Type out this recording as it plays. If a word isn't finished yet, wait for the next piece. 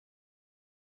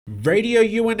Radio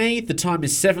UNE, the time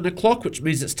is 7 o'clock, which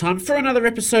means it's time for another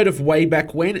episode of Way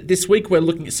Back When. This week we're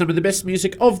looking at some of the best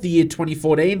music of the year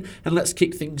 2014, and let's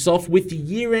kick things off with the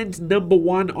year-end number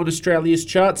one on Australia's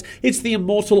charts. It's the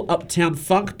immortal Uptown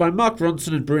Funk by Mark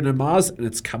Ronson and Bruno Mars, and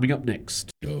it's coming up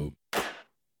next.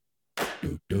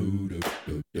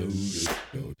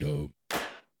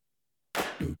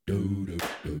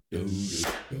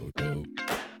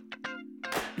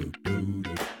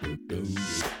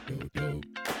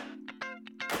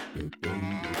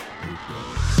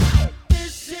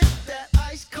 This is that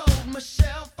ice cold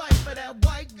Michelle fight for that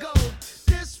white gold.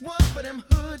 This one for them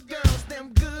hood girls,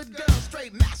 them good girls,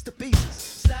 straight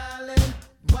masterpieces. Stylin',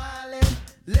 wildin',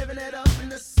 living it up in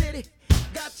the city.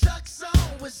 Got Chuck's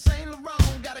on with Saint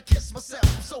Laurent. Gotta kiss myself,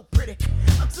 I'm so pretty.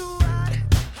 I'm too hot.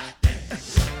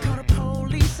 Call the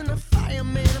police and the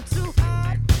fireman. I'm too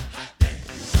hot.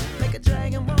 Make a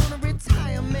dragon wanna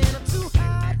retire, man. I'm too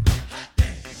hot.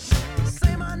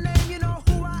 Say my name, you know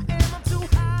who I am. I'm too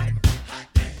hot.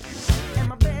 And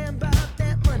my band bought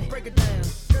that money. Break it down.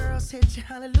 Girls hit you,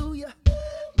 hallelujah.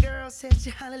 Girls hit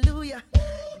you, hallelujah.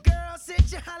 Girls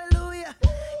hit you, hallelujah.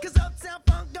 Cause Uptown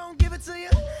Funk don't give it to you.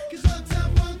 Cause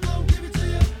Uptown Funk don't give it to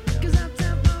you. Cause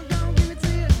Uptown Funk don't give it to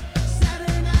you.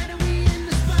 Saturday night and we in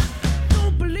the spot.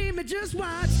 Don't believe me, just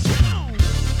watch. Come on.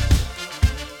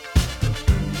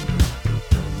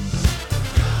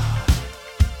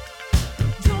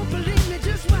 Don't believe me,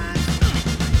 just watch.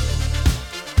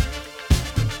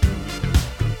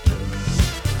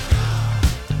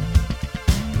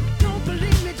 Don't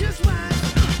believe me, just watch.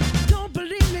 Don't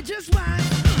believe me, just watch.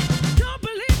 Don't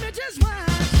believe me, just watch.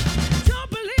 Don't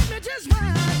believe me, just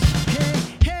watch. Hey,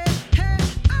 hey, hey,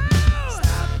 oh!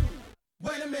 Stop.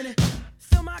 Wait a minute.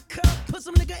 Fill my cup, put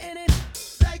some nigga in it.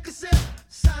 Take a sip,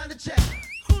 sign the check.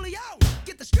 Julio,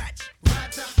 get the stretch.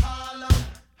 Right to Harlem,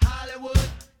 Hollywood,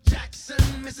 Jackson,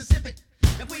 Mississippi.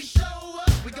 If we show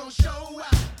up, we gon' show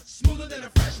out. Smoother than a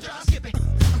fresh drop. Skip it.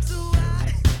 I'm too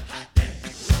hot.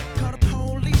 Call the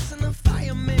police and the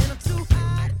fireman. I'm too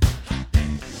hot.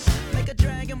 Make a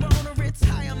dragon wanna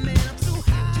retire, man. I'm too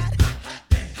hot.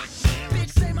 Bitch,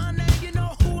 say my name, you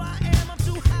know who I am. I'm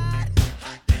too hot.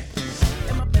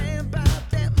 And my band bought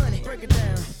that money. Break it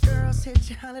down. Girls hit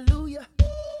you, hallelujah.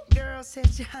 Girls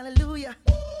hit you, hallelujah.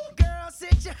 Girls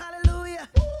hit you, hallelujah.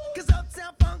 Cause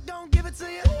Uptown Funk don't give it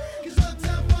to you. Cause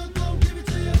Uptown Funk don't give it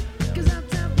to you. Cause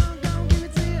Uptown Funk don't give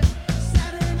it to you.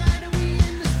 Saturday night and we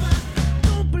in the spot.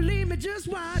 Don't believe me, just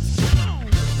watch. Come on.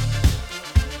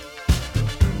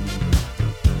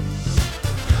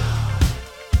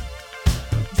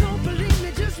 Don't believe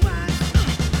me, just watch.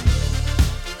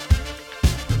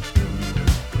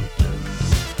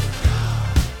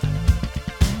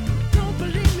 Don't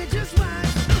believe me, just watch.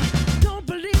 Don't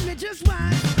believe me, just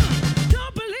watch.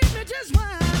 Don't believe me, just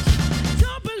watch.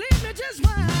 Don't believe me, just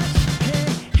watch. Hey,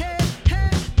 hey,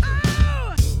 hey,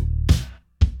 oh!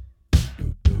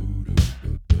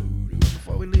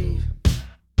 Before we leave,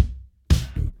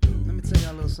 let me tell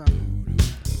y'all a little something.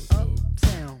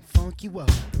 Uptown, funk you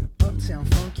up. Uptown,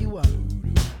 funk you up.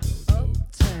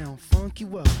 Uptown, funk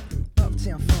you up.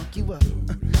 Uptown, funk you up.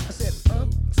 I said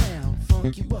uptown,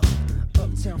 funk you up.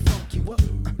 Uptown, funk you up.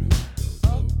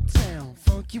 Uptown,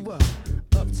 funk you up.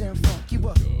 Uptown, funk you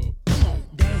up. Come on,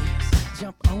 dance,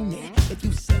 jump on it. If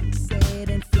you sexed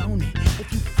and flown it.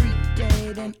 If you freak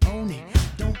dead and own it.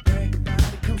 Don't brag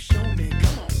about it, come show me.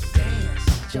 Come on,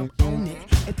 dance, jump on it.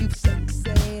 If you sexed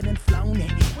and flown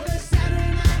it. Well, it's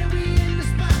Saturday night and we in the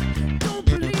spot. Don't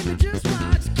believe it, just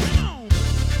watch. Come on.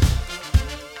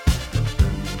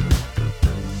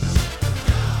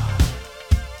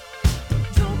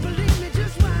 Don't believe me,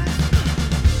 just watch.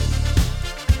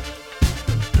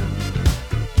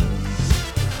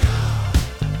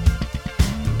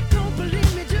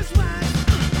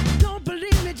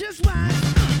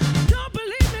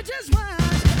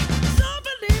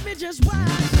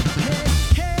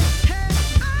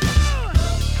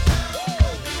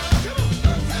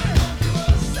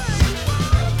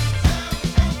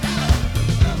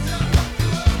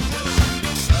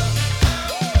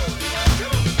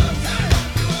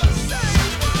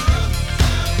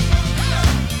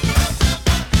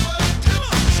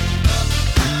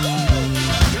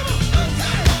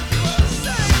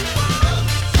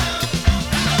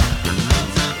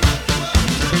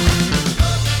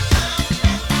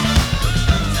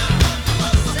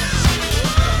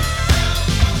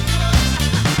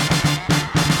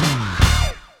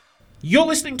 You're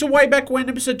listening to Way Back When,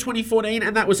 episode 2014,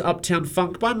 and that was Uptown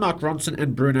Funk by Mark Ronson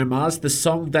and Bruno Mars, the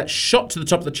song that shot to the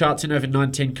top of the charts in over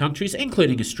 19 countries,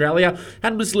 including Australia,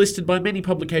 and was listed by many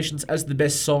publications as the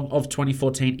best song of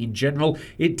 2014 in general.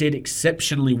 It did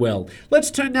exceptionally well. Let's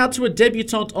turn now to a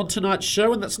debutante on tonight's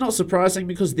show, and that's not surprising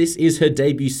because this is her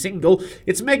debut single.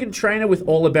 It's Meghan Trainor with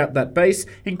All About That Bass,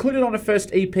 included on her first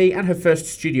EP and her first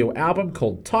studio album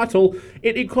called Title.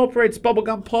 It incorporates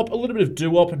bubblegum pop, a little bit of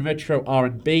doo-wop and retro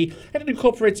R&B, and it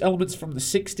incorporates elements from the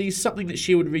 60s, something that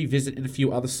she would revisit in a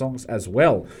few other songs as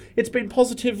well. It's been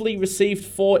positively received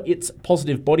for its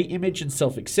positive body image and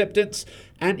self-acceptance,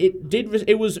 and it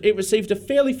received a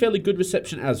fairly good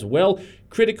reception as well.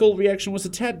 Critical reaction was a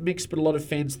tad mixed, but a lot of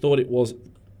fans thought it was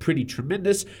pretty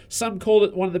tremendous. Some called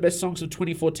it one of the best songs of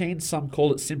 2014, some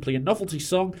called it simply a novelty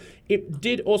song. It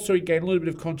did also gain a little bit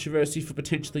of controversy for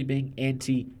potentially being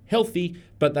anti-healthy,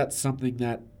 but that's something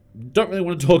that don't really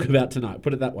want to talk about tonight,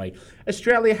 put it that way.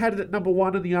 Australia had it at number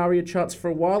 1 on the ARIA charts for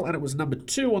a while, and it was number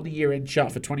 2 on the year-end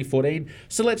chart for 2014.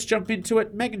 So let's jump into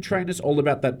it. Meghan Trainor's All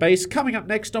About That Bass, coming up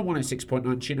next on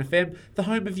 106.9 Chin FM, the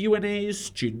home of UNA's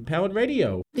student-powered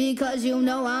radio. Because you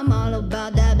know I'm all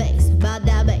about that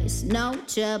bass, no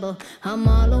trouble. I'm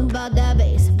all about that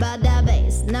bass,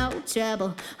 no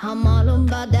trouble. I'm all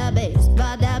about that bass,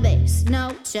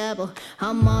 no trouble.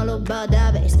 I'm all about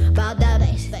that bass,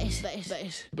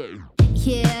 bass.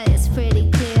 Yeah, it's pretty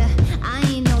clear. I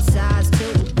ain't no size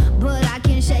 2, but I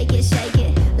can shake it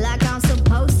like I'm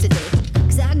supposed to do.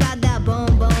 'Cause I got that boom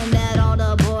boom that all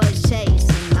the boys chase,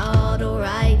 and all the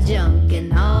right junk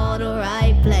in all the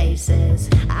right places.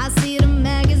 I see the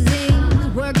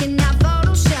magazines working out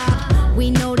Photoshop.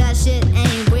 We know that shit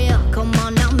ain't real. Come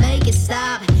on now, make it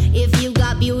stop. If you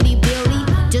got beauty,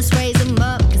 just raise them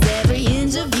up. 'Cause every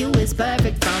inch of you is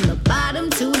perfect from the bottom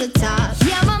to the top.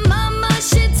 Yeah, my mama,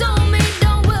 she told me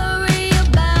don't worry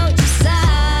about your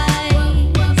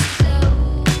size.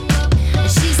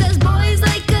 She says boys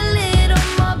like a little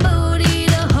more booty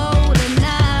to hold at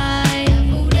night.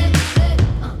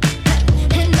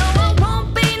 And no, I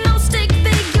won't be no stick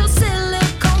figure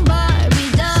silicone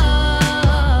Barbie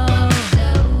doll.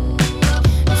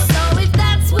 So if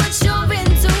that's what you're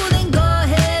into, then go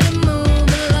ahead and move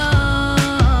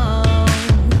along.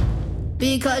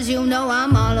 Because you know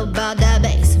I'm all about that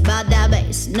bass,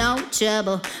 no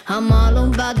trouble. I'm all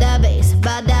about that bass,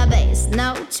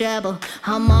 no trouble.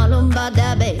 I'm all about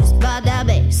that bass,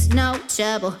 no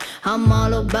trouble. I'm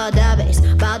all about that bass,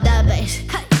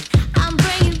 Hey, I'm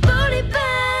bringing booty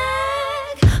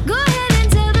back. Go ahead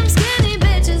and tell them skinny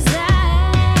bitches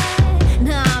that.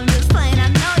 No, I'm just playing. I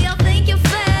know y'all think you're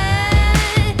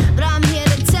fat, but I'm here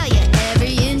to tell you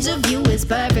every inch of you is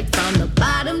perfect from the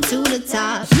bottom to the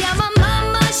top. Yeah, my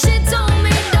mama, she told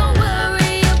me don't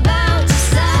worry about your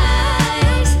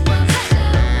size.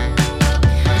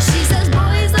 She says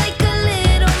boys like a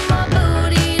little more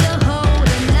booty to hold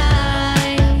at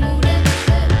night.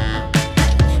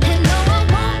 And no, I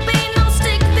won't be no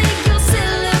stick figure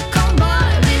silicone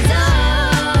Barbie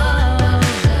doll.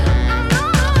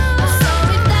 So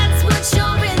if that's what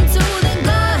you're into, then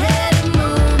go ahead and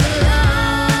move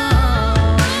along.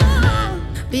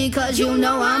 Because you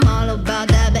know I'm all about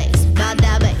that bass,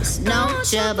 no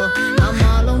trouble. I'm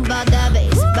all about that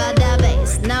bass,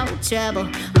 no trouble.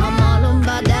 I'm all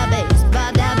about that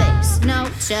bass, no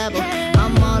trouble.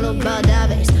 I'm all about that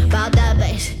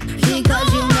bass, because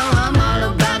you know I'm all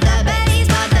about that bass,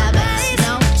 no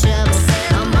trouble.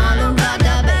 I'm all about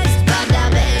that bass, no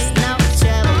trouble. I'm all about that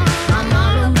bass,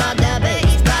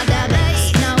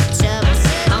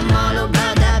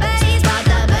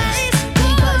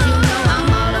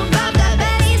 no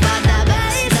trouble.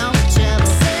 I'm all about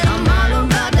that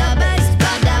bass,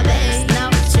 because you know I'm all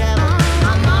about that bass, no trouble.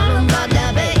 I'm all about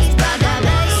that bass, no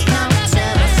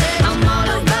trouble. I'm all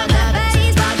about that bass, no trouble.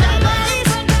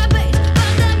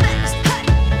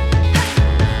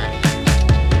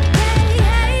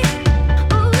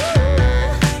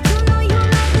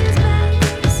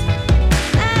 I'm all about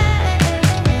that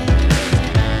bass,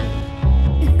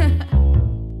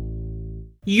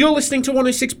 You're listening to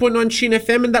 106.9 Chin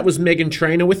FM, and that was Meghan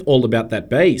Trainor with All About That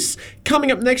Bass.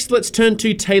 Coming up next, let's turn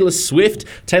to Taylor Swift.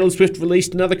 Taylor Swift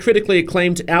released another critically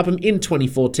acclaimed album in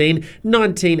 2014,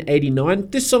 1989.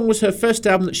 This song was her first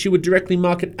album that she would directly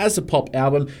market as a pop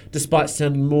album, despite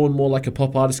sounding more and more like a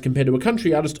pop artist compared to a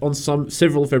country artist on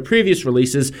several of her previous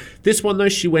releases. This one, though,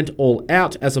 she went all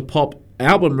out as a pop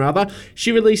album rather.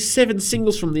 She released 7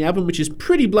 singles from the album, which is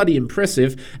pretty bloody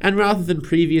impressive, and rather than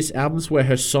previous albums where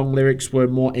her song lyrics were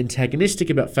more antagonistic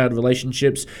about failed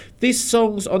relationships, these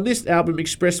songs on this album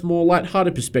express more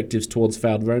light-hearted perspectives towards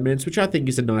failed romance, which I think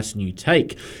is a nice new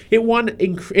take. It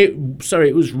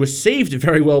was received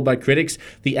very well by critics,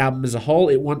 the album as a whole.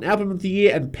 It won Album of the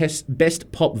Year and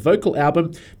Best Pop Vocal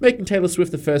Album, making Taylor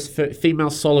Swift the first female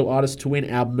solo artist to win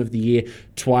Album of the Year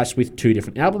twice with 2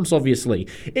 different albums, obviously.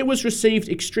 It was received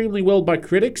extremely well by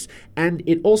critics, and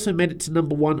it also made it to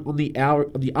number 1 on the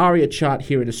ARIA chart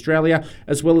here in Australia,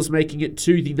 as well as making it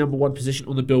to the number 1 position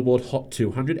on the Billboard Hot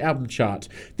 200 album chart.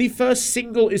 The first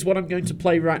single is what I'm going to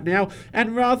play right now,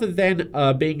 and rather than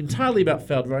being entirely about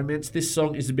failed romance, this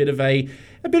song is a bit of an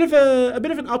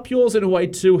up yours in a way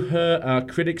to her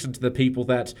critics and to the people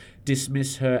that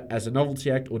dismiss her as a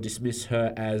novelty act or dismiss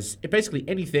her as basically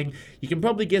anything. You can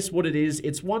probably guess what it is.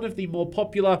 It's one of the more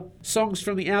popular songs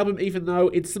from the album, even though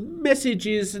its message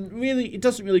it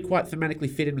doesn't really quite thematically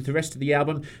fit in with the rest of the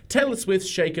album. Taylor Swift's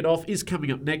Shake It Off is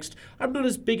coming up next. I'm not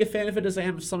as big a fan of it as I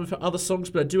am of some of her other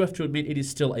songs, but I do have to admit it is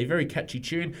still a very catchy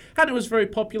tune, and it was very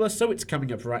popular, so it's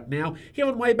coming up right now. Here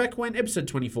on Way Back When, episode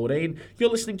 2014, you're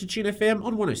listening to Tune FM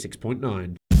on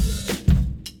 106.9.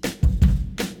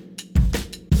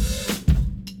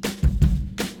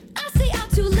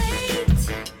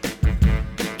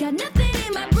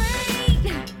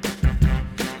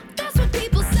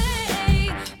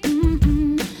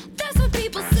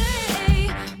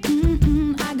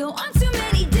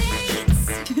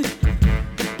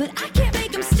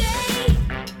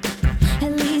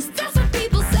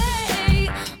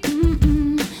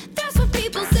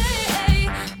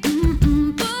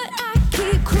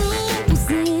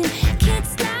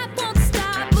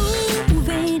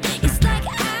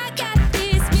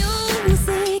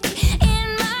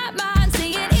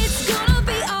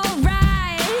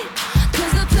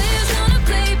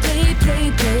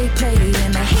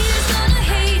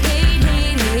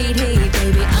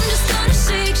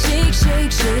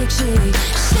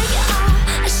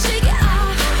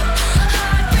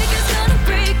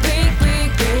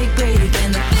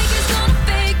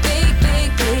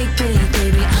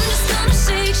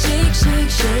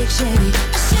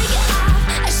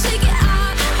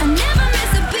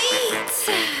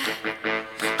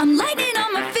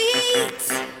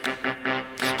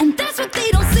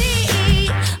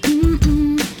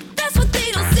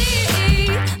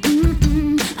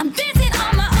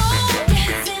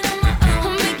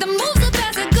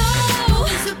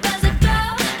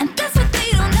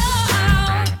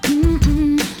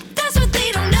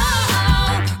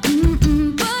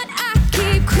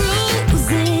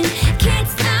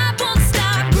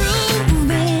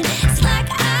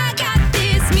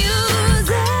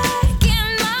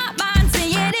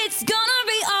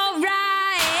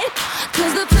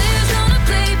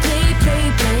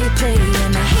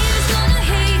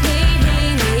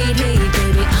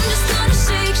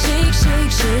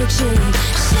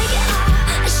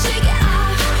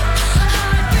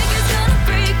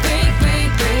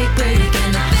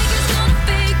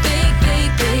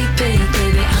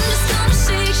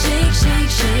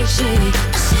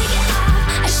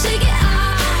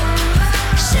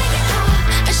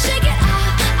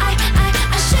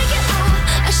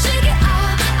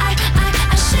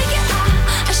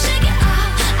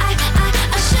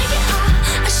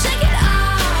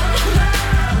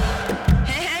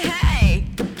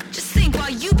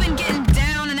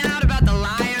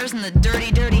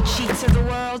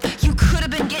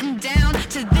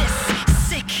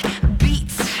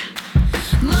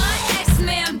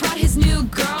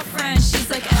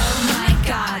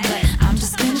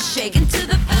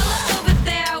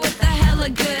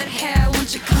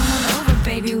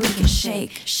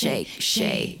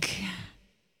 shake.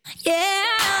 Yeah,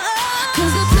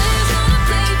 'cause the players gonna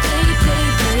play,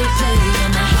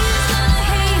 and the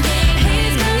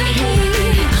haters gonna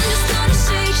hate. I'm just gonna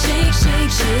shake. I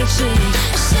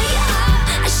shake it off,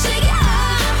 I shake it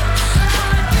off.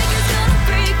 Heartbreakers gonna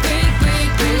break, and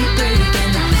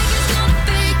the makers gonna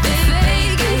fake. I'm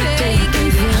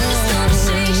just gonna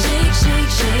shake.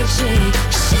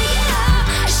 Shake it off,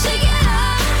 I shake it off.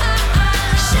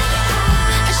 I shake it off.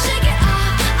 I shake it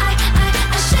off.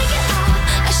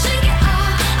 I shake it off. I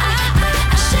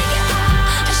shake it off.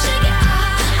 I shake it off.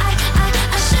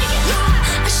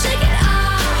 I shake it off. I shake it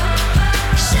off.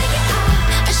 Shake it off.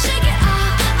 I shake it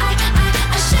off. I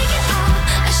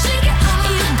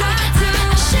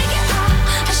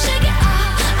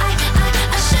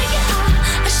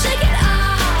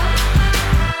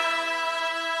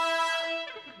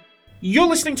You're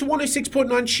listening to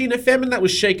 106.9 Shin FM, and that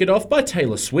was Shake It Off by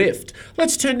Taylor Swift.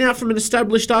 Let's turn now from an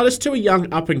established artist to a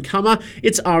young up-and-comer.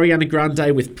 It's Ariana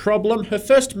Grande with Problem, her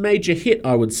first major hit,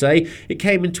 I would say. It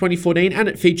came in 2014, and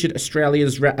it featured Australian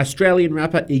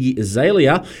rapper Iggy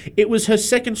Azalea. It was her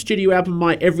second studio album,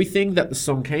 My Everything, that the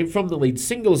song came from, the lead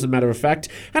single, as a matter of fact,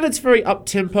 and it's very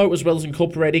up-tempo, as well as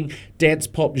incorporating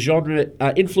dance-pop genre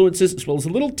influences, as well as a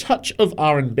little touch of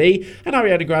R&B, and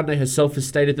Ariana Grande herself has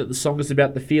stated that the song is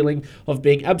about the feeling of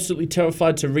being absolutely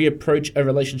terrified to reapproach a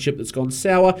relationship that's gone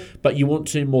sour, but you want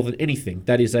to more than anything.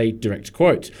 That is a direct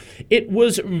quote. It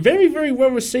was very, very well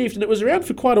received, and it was around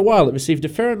for quite a while. It received a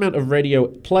fair amount of radio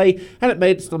play, and it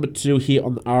made its number 2 here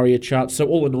on the ARIA chart, so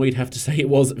all in all, you'd have to say it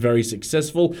was very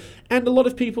successful, and a lot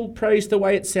of people praised the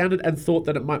way it sounded and thought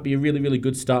that it might be a really, really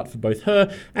good start for both her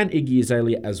and Iggy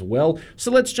Azalea as well. So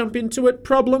let's jump into it.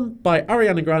 Problem by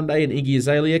Ariana Grande and Iggy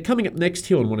Azalea, coming up next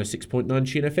here on 106.9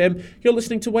 Shin FM. You're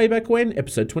listening to Way Back When,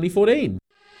 episode 2014.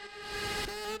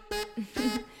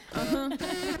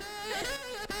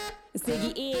 It's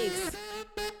Iggy X.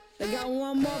 They got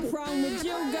one more problem with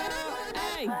you, girl.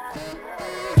 Hey.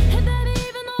 Hey baby,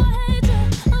 even though I hate you,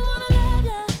 I wanna love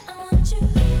you, I want you.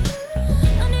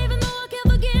 And even though I can't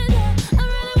forget you, I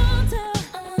really want to,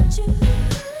 I want you.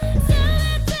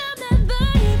 Tell me,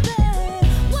 baby,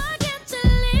 why can't you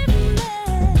leave me?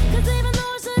 'Cause even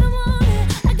though I shouldn't want it,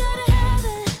 I gotta have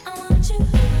it, I want you.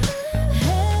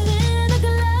 Head in the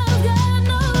clouds, got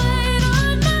no weight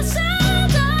on my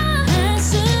shoulder. I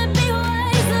should be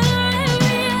wiser and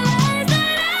realize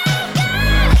that I've got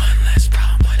One less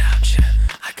problem without you.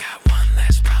 I got one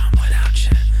less problem without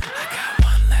you. I got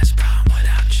one less problem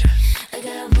without you. I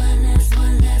got one less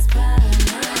problem.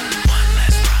 One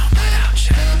less problem without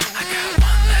you. I got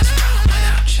one less problem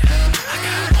without you. I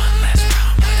got one less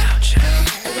problem without you.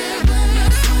 I got one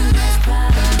less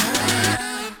problem.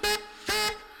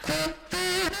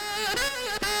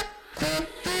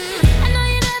 I know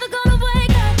you're never gonna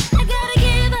wake up. I gotta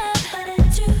give up, but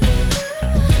it's you.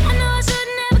 I know I should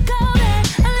never call back.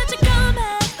 I let you come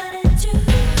back, but it's you.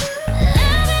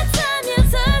 Every time you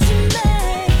touch me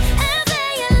and say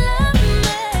you love me,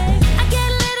 I get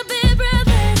a little bit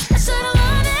breathless. I should've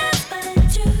known it, but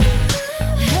it's you.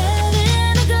 Head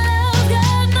in the clouds,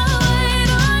 got no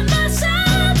weight on my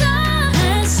shoulder.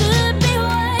 I should be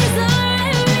wiser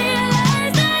and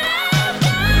realize that I've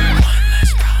got One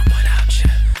less problem without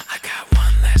you. I got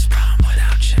one less problem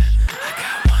without you. I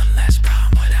got one less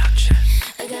problem without you.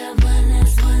 I got one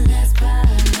less problem.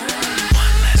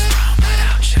 One less problem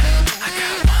without you. I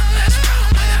got one less problem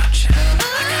without you.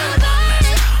 I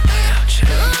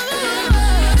got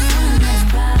one less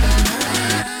problem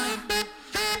without you.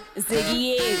 It's Iggy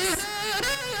X.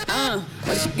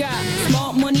 What you got?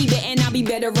 Smart money, betting I'll be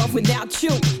better off without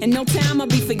you. In no time I'll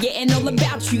be forgetting all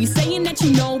about you. You saying that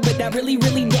you know, but I really,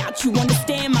 really doubt you.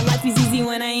 Understand my life is easy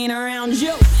when I ain't around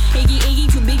you. Iggy,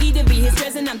 too biggie to be his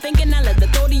present. I'm thinking I love the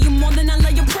thought of you more than I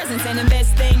love your presence. And the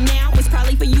best thing now is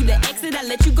probably for you to exit. I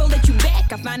let you go, let you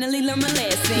back. I finally learned my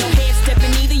lesson. No half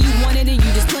stepping either, you wanted it,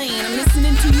 you just playing. I'm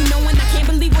listening to you knowing I can't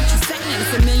believe what you're saying.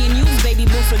 It's a million yous, baby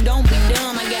boo, so don't be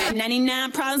dumb. I got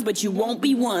 99 problems, but you won't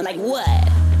be one. Like what?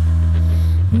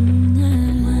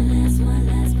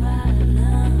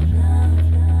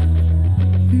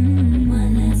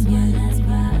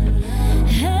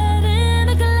 Head in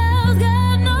the clouds,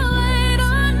 got no weight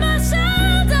on my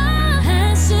shoulder.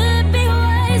 I should be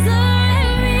wiser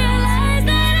and realize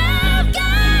that I've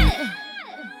got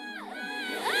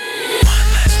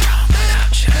One less problem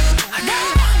without you. I got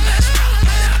one less problem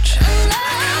without you.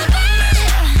 One less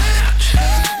problem without you.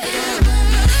 I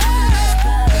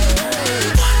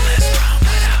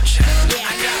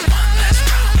got one less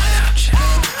problem without you.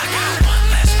 I got one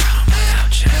less problem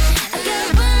without you. I got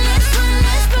one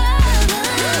less problem.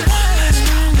 One less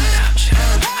problem without you.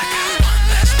 I got one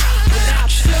less problem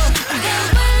without you. I got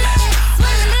one less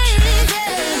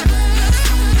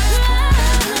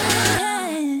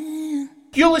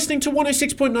You're listening to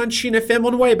 106.9 Shin FM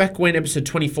on Way Back When, episode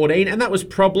 2014, and that was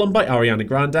Problem by Ariana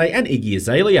Grande and Iggy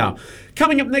Azalea.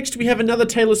 Coming up next, we have another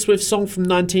Taylor Swift song from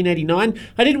 1989.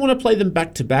 I didn't want to play them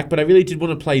back to back, but I really did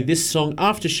want to play this song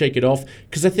after Shake It Off,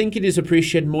 because I think it is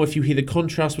appreciated more if you hear the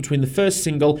contrast between the first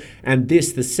single and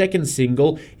this, the second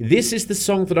single. This is the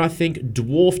song that I think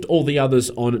dwarfed all the others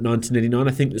on 1989.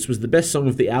 I think this was the best song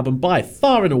of the album by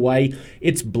far and away.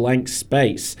 It's Blank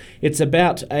Space. It's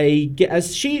about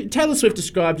Taylor Swift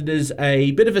described it as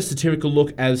a bit of a satirical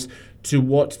look as to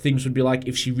what things would be like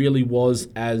if she really was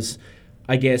as,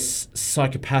 I guess,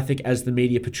 psychopathic as the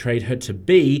media portrayed her to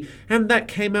be, and that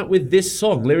came out with this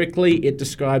song. Lyrically, it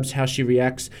describes how she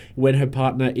reacts when her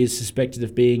partner is suspected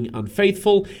of being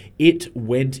unfaithful. It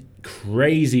went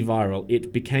crazy viral.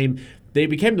 It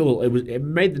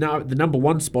made the number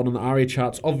one spot on the ARIA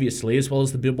charts, obviously, as well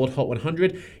as the Billboard Hot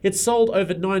 100. It sold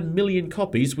over 9 million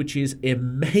copies, which is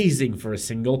amazing for a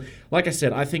single. Like I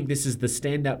said, I think this is the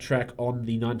standout track on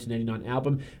the 1989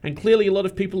 album, and clearly a lot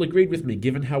of people agreed with me,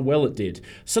 given how well it did.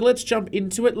 So let's jump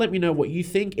into it. Let me know what you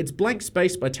think. It's Blank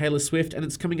Space by Taylor Swift, and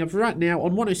it's coming up right now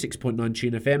on 106.9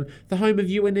 Tune FM, the home of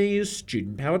UNE's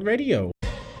student-powered radio.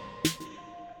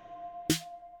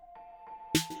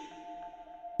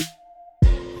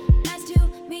 Nice to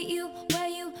meet you where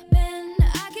you been.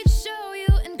 I could show you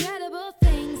incredible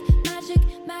things. Magic,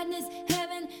 madness,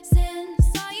 heaven, sin.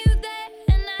 Saw you there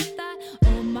and I thought,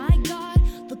 oh my God,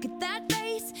 look at that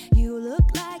face. You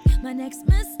look like my next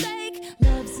mistake.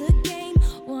 Love's a game,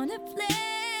 wanna play.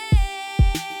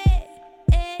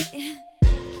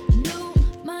 New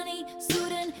money,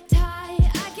 suit and tie.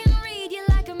 I can read you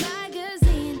like a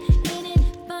magazine. Ain't it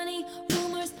funny?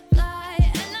 Rumors fly,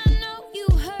 and I know you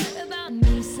heard about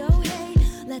me. So hey,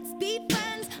 let's be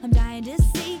friends. I'm dying to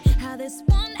see how this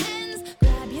one ends.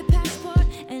 Grab your passport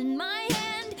and my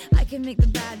hand. I can make the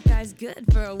bad guys good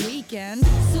for a weekend.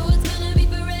 So it's gonna be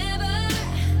forever,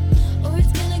 or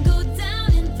it's gonna go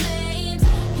down in flames.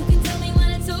 You can tell me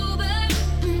when it's over.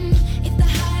 If the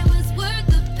high was worth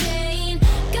the pain.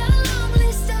 Got a long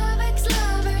list of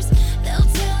ex-lovers. They'll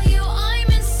tell you I'm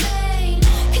insane.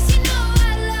 'Cause you know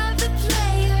I love the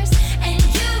players and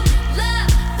you love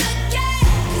the game.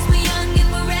 'Cause we're young and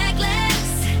we're reckless.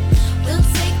 We'll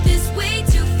take this way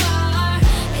too far.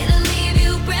 It'll leave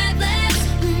you breathless,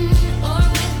 or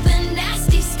with a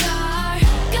nasty scar.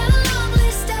 Got a long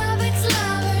list of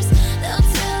ex-lovers. They'll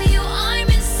tell you I'm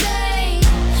insane.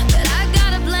 But I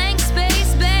got a blank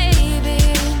space, baby,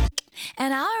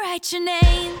 and I'll write your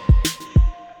name.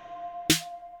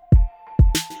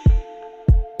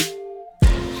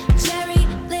 Cherry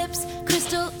lips,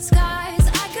 crystal skies.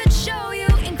 I could show you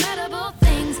incredible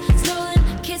things.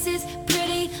 Stolen kisses,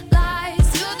 pretty lies.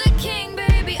 You're the king,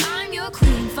 baby, I'm your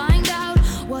queen. Find out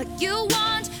what you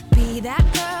want. Be that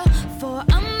girl for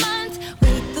a month.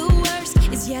 Wait, the worst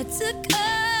is yet to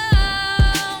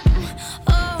come.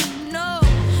 Oh no.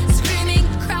 Screaming,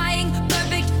 crying,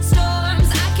 perfect storms.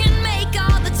 I can make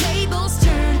all the tables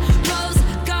turn. Rose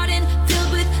garden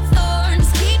filled with thorns.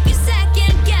 Keep you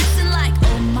second guessing like,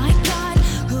 oh my God,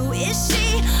 who is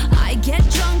she? I get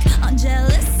drunk on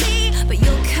jealousy, but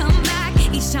you'll come back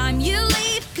each time you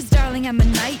leave. 'Cause darling, I'm a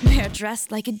nightmare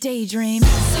dressed like a daydream.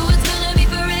 So it's gonna be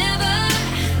forever,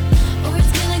 or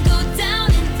it's gonna go down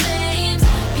in flames.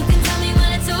 You can tell me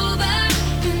when it's over.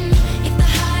 If the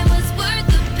high was worth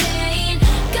the pain.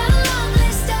 Got a long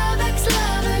list of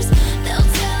ex-lovers. They'll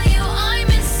tell you I'm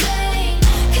insane.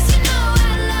 'Cause you know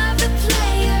I love the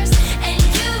players and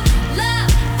you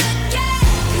love the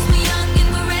game. 'Cause we're young and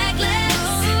we're reckless.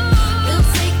 We'll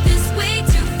take this way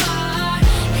too far.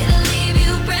 It'll leave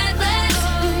you breathless,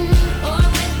 or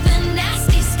with a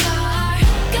nasty scar.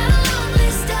 Got a long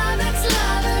list of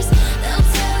ex-lovers. They'll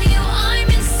tell you I'm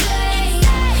insane.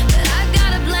 But I've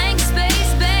got a blank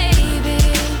space, baby,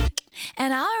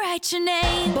 and I'll write your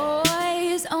name.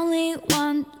 Boys only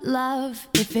want love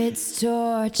if it's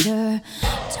torture.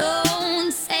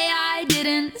 Don't say I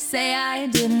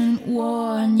didn't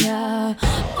warn ya.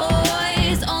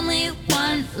 Boys only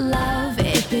want love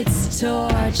if it's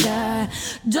torture.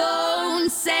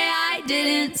 Don't say I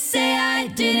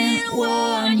didn't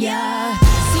warn ya.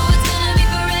 So it's gonna be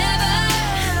forever,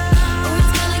 or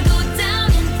it's gonna go down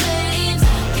in flames.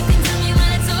 You can tell me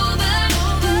when it's over.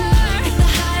 If the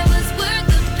high was worth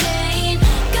the pain.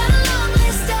 Got a long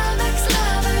list of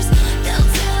ex-lovers. They'll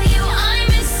tell you I'm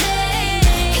insane.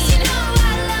 'Cause you know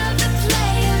I love the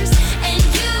players and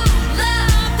you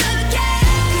love the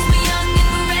game. 'Cause we're young and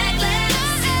we're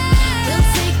reckless. We'll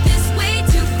take this way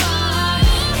too far.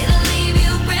 It'll leave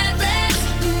you breathless,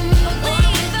 or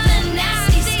with a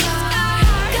nasty scar.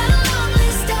 Got a long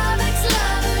list of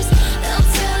ex-lovers. They'll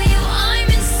tell you I'm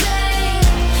insane.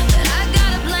 But I've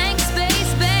got a blank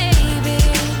space, baby,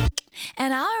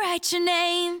 and I'll write your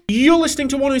name. You're listening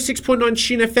to 106.9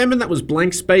 Tune FM, and that was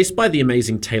Blank Space by the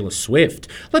amazing Taylor Swift.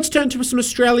 Let's turn to some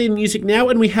Australian music now,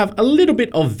 and we have a little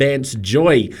bit of Vance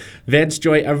Joy. Vance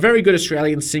Joy, a very good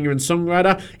Australian singer and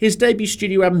songwriter. His debut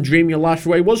studio album, Dream Your Life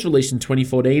Away, was released in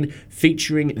 2014,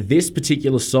 featuring this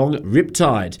particular song,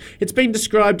 Riptide. It's been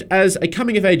described as a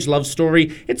coming-of-age love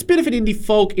story. It's a bit of an indie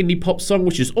folk, indie pop song,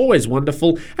 which is always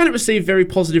wonderful, and it received very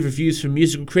positive reviews from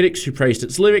musical critics who praised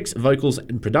its lyrics, vocals,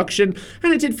 and production,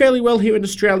 and it did fairly well here in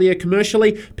Australia year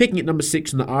commercially, peaking at number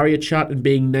 6 on the ARIA chart and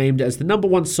being named as the number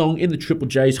 1 song in the Triple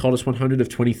J's Hottest 100 of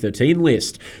 2013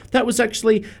 list. That was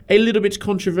actually a little bit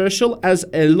controversial, as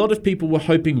a lot of people were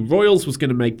hoping Royals was going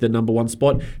to make the number 1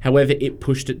 spot. However, it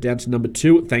pushed it down to number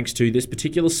 2 thanks to this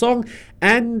particular song.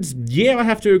 And yeah, I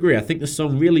have to agree. I think the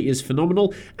song really is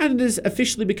phenomenal, and it has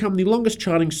officially become the longest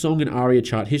charting song in ARIA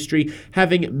chart history,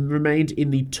 having remained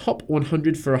in the top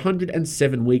 100 for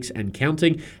 107 weeks and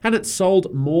counting, and it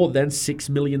sold more than 6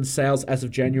 million sales as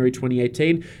of January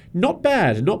 2018. Not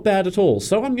bad at all.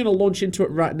 So I'm going to launch into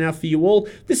it right now for you all.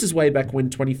 This is Way Back When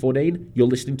 2014. You're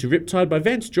listening to Riptide by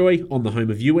Vance Joy on the home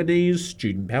of UNE's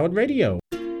student-powered radio.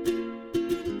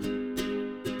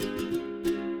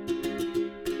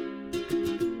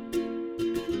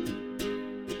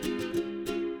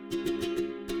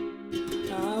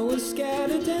 I was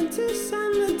scared of dentists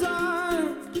and the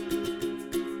dark.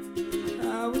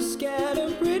 I was scared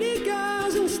of pretty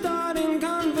girls and starting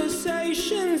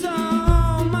conversations.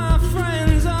 All my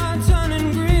friends are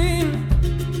turning green.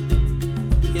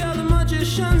 Yeah, the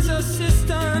magician's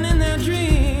assistant in their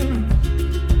dream.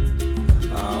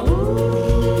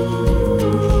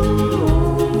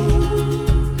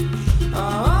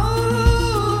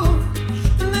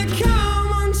 And they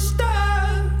come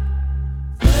unstuck.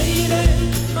 Lady,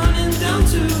 running down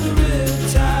to the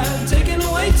riptide, taken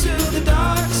away to the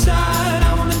dark side.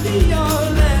 I wanna be your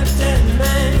left-hand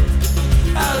man.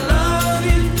 I love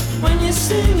you when you're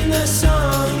singing that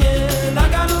song, and I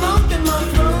got a lump in my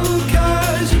throat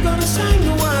 'cause you're gonna sing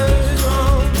the words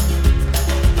wrong.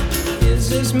 Is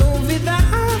this movie that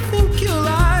I think you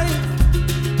like?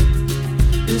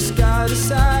 This guy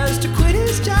decides to quit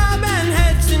his job and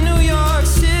head to New York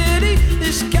City.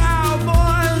 This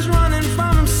cowboy's running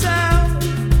from himself.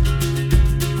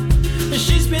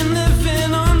 She's been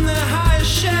living on the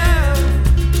highest shelf.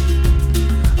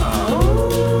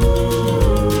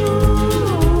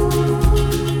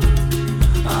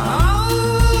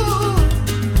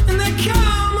 And they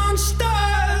come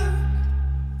unstuck.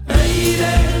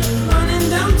 Lady, running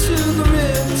down to the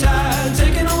riptide,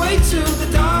 taken away to the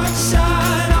dark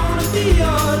side. I wanna be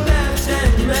your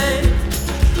left-hand man.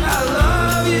 I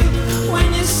love you when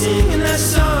you're singing that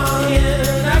song,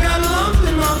 and I got a lump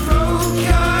in my throat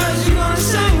 'cause you're gonna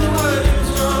sing the words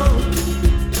wrong.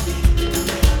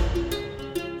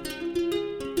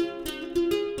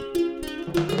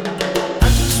 I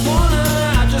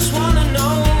just wanna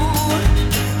know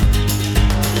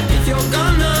if you're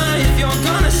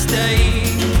gonna stay.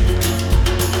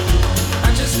 I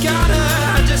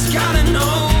just gotta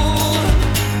know.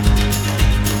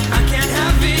 I can't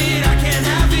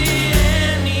have it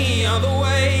any other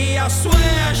way. I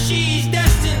swear she's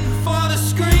destined for the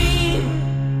screen.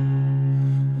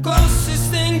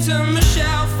 Closest thing to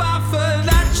Michelle Pfeiffer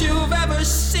that you've ever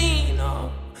seen.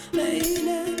 Oh,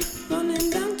 lady, running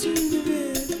down to the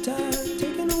riptide,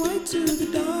 taken away to the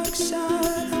dark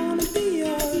side. I wanna be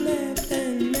your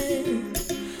left-hand man.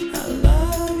 I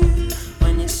love you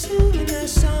when you're singing that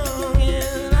song,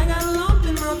 and I got a lump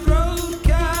in my throat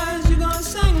 'cause you're gonna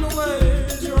sing the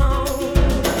words wrong.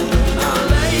 Oh,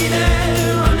 lady,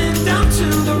 running down to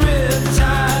the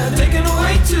riptide, taken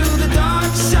away to the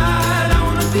dark side. I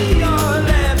wanna be your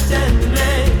left-hand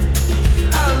man.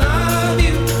 I love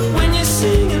you when you're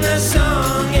singing that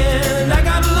song, and I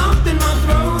got a lump in my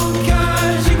throat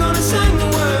 'cause you're gonna sing the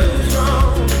words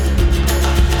wrong.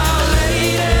 Oh,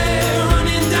 lady,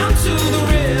 running down to the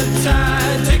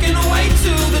riptide, taken away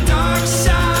to the dark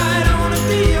side. I wanna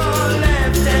be your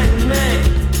left-hand man.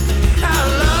 I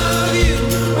love you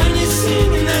when you're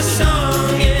singing that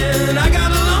song, and I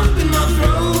got a lump in my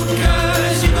throat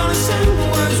 'cause you're gonna sing the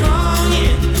words wrong.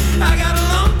 Yeah, I got a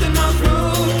lump in my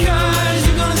throat 'cause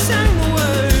you're gonna sing the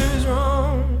words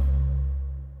wrong.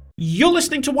 You're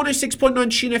listening to 106.9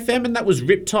 Shin FM, and that was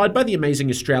Riptide by the amazing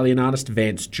Australian artist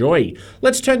Vance Joy.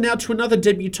 Let's turn now to another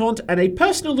debutante and a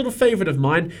personal little favourite of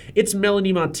mine. It's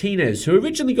Melanie Martinez, who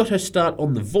originally got her start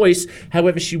on The Voice.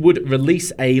 However, she would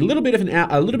release a little bit of an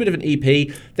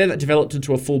EP, then that developed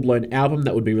into a full-blown album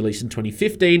that would be released in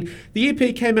 2015. The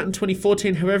EP came out in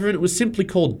 2014, however, and it was simply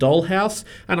called Dollhouse,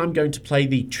 and I'm going to play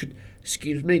the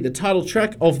title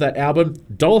track of that album,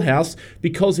 Dollhouse,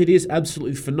 because it is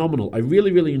absolutely phenomenal. I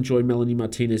really, really enjoy Melanie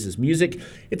Martinez's music.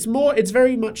 It's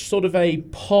very much sort of a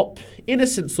pop,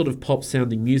 innocent sort of pop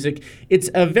sounding music.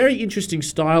 It's a very interesting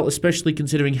style, especially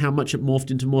considering how much it morphed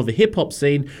into more of a hip hop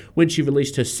scene when she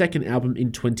released her second album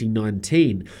in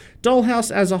 2019.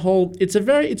 Dollhouse as a whole, it's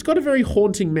got a very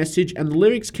haunting message, and the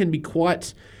lyrics can be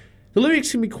quite The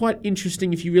lyrics can be quite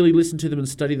interesting if you really listen to them and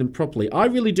study them properly. I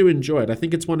really do enjoy it. I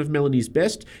think it's one of Melanie's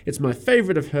best. It's my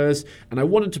favourite of hers, and I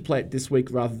wanted to play it this week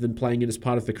rather than playing it as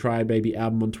part of the Crybaby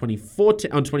album on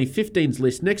 2015's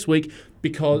list next week,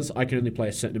 because I can only play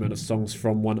a certain amount of songs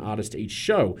from one artist each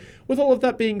show. With all of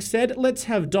that being said, let's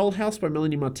have Dollhouse by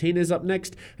Melanie Martinez up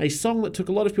next, a song that took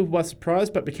a lot of people by surprise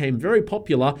but became very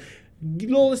popular.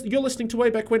 You're listening to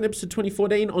Way Back When, episode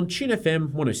 2014 on Tune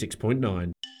FM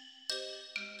 106.9.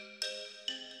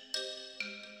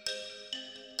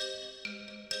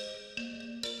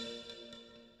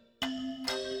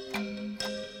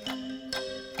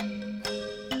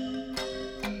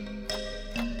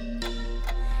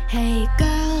 Hey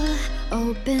girl,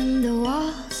 open the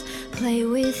walls, play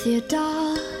with your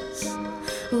dolls.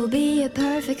 We'll be a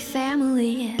perfect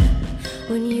family.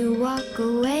 When you walk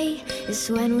away is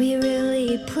when we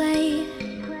really play.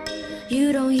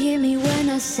 You don't hear me when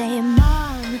I say,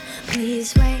 Mom,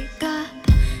 please wake up.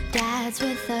 Dad's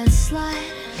with a slut,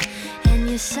 and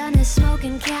your son is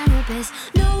smoking cannabis.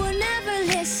 No one ever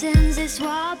listens, this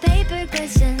wallpaper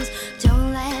glistens.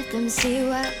 Don't let them see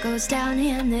what goes down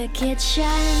in the kitchen.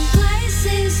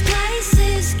 Places,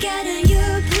 places, get in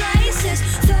your places.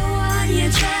 Throw on your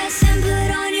dress and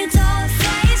put on your doll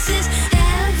faces.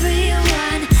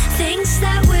 Everyone thinks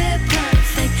that we're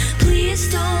perfect. Please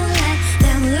don't let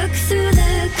them look through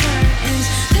the curtains.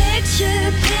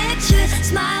 Picture, picture,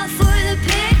 smile for the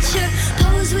picture.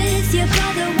 Pose with your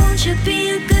brother, won't you be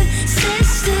a good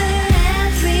sister?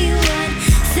 Everyone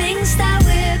thinks that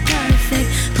we're perfect.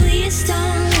 Please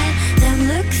don't let them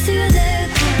look through the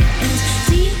curtains.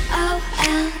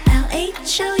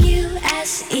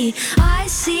 DOLLHOUSE. I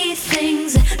see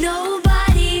things that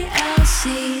nobody else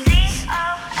sees.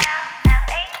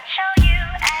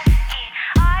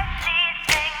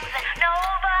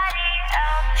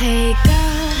 Hey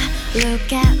girl,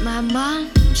 look at my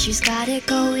mom, she's got it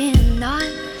going on.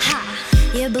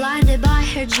 Ha! You're blinded by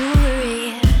her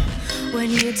jewelry.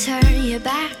 When you turn your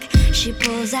back, she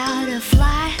pulls out a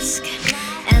flask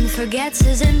and forgets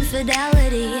his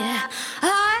infidelity.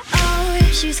 Oh,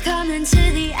 she's coming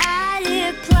to the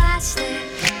attic. Plastic,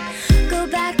 go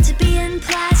back to being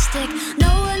plastic.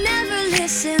 No one ever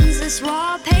listens, this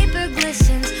wallpaper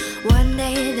glistens. One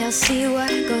day they'll see what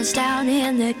goes down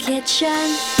in the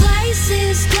kitchen.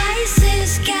 Places,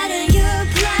 places, get in your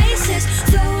places.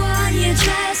 Throw on your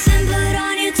dress and put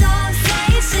on your doll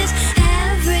faces.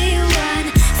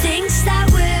 Everyone thinks that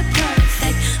we're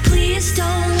perfect. Please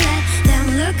don't let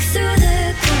them look through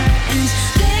the curtains.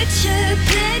 Picture,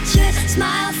 picture,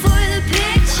 smile for the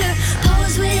picture.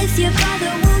 Pose with your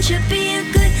brother, won't you be a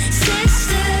good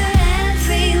sister?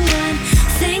 Everyone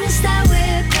thinks that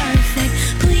we're perfect.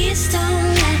 Please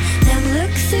don't let them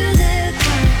look through the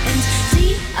curtains.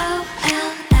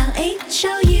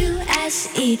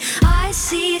 DOLLHOUSE. I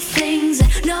see things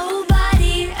that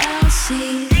nobody else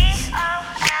sees.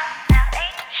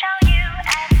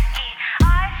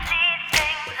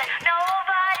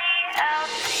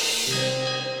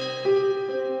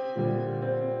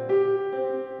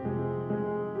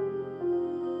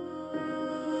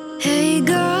 Hey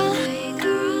girl,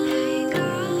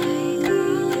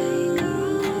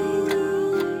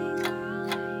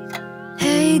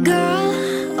 hey girl,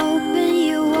 open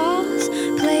your walls,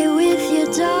 play with your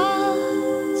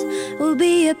dolls. We'll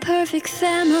be a perfect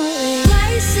family.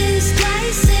 Places,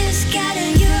 places, get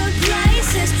in your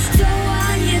places. Throw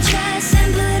on your dress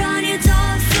and put on your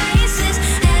doll faces.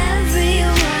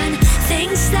 Everyone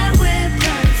thinks that we're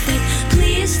perfect.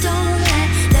 Please don't let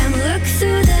them look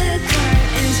through the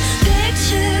curtains.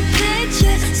 Picture,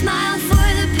 picture, smile for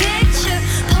the picture.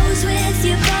 Pose with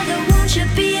your brother, won't you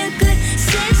be a good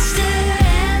sister?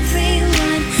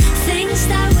 Everyone thinks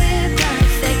that we're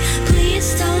perfect.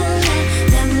 Please don't let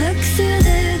them look through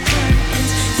the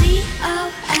curtains.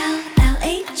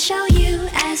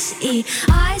 DOLLHOUSE.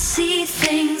 I see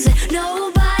things that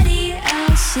nobody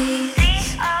else sees.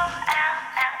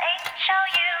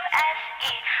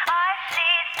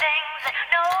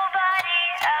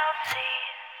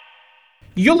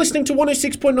 You're listening to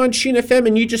 106.9 Tune FM,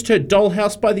 and you just heard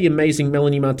Dollhouse by the amazing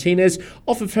Melanie Martinez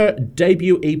off of her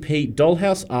debut EP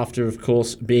Dollhouse, after of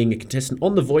course being a contestant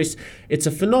on The Voice. It's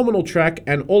a phenomenal track,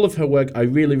 and all of her work I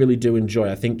really, really do enjoy.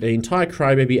 I think the entire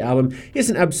Crybaby album is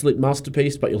an absolute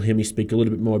masterpiece, but you'll hear me speak a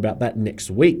little bit more about that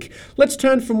next week. Let's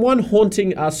turn from one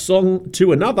haunting song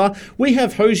to another. We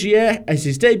have Hozier as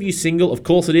his debut single, of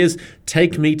course it is,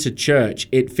 Take Me to Church.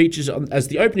 It features as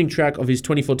the opening track of his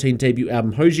 2014 debut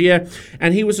album Hozier,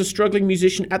 and he was a struggling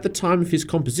musician at the time of his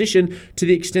composition, to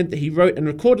the extent that he wrote and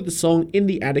recorded the song in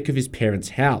the attic of his parents'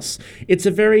 house. It's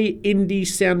a very indie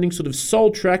sounding sort of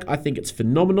soul track. I think it's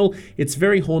phenomenal. It's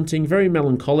very haunting, very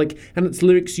melancholic, and its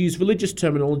lyrics use religious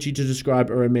terminology to describe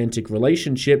a romantic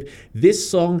relationship. This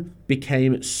song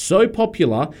became so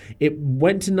popular, it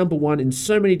went to number 1 in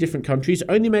so many different countries,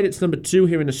 only made it to number 2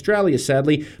 here in Australia,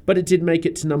 sadly, but it did make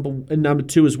it to number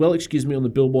 2 as well, on the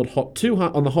Billboard Hot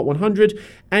 100,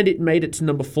 and it made it to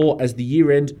number 4 as the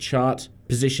year-end chart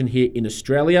position here in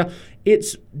Australia.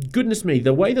 It's, goodness me,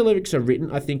 the way the lyrics are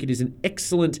written, I think it is an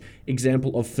excellent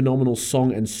example of phenomenal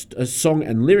song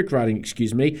and lyric writing,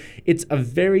 It's a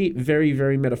very, very,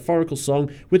 very metaphorical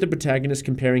song, with the protagonist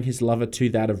comparing his lover to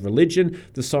that of religion,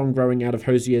 the song growing out of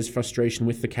Hosier's frustration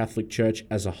with the Catholic Church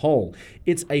as a whole.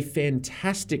 It's a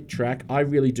fantastic track. I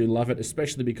really do love it,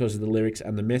 especially because of the lyrics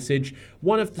and the message.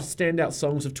 One of the standout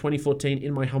songs of 2014,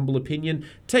 in my humble opinion.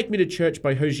 Take Me to Church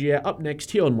by Hosier, up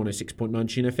next here on 106.9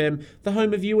 Tune FM, the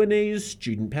home of UNE's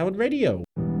student-powered radio.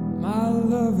 My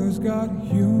lover's got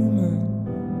humor.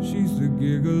 She's the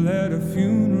giggle at a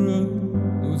funeral.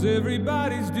 Knows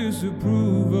everybody's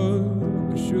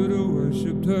disapproval. I should've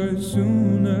worshipped her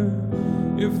sooner.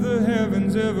 If the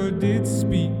heavens ever did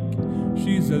speak,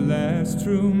 she's the last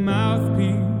true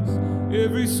mouthpiece.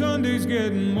 Every Sunday's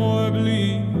getting more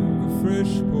bleak, a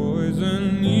fresh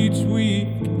poison each week.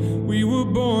 We were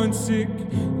born sick,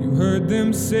 you heard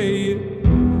them say it.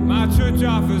 My church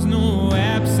offers no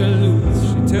absolutes.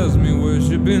 She tells me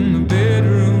worship in the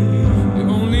bedroom. The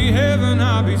only heaven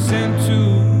I'll be sent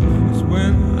to is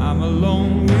when I'm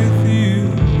alone with you.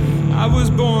 I was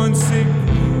born sick,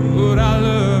 but I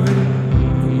love it.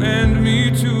 Command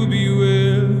me to be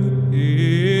well.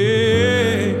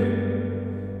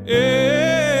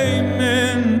 Amen.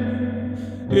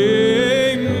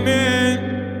 Amen.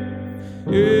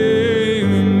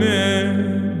 Amen.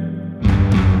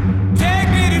 Take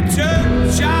me to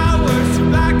church, I worship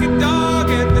like a dog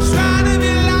at the shrine of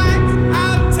your light.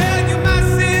 I'll tell you my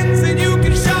sins and you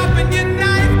can sharpen your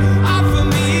knife. Offer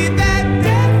me that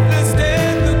deathless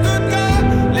death, the good God,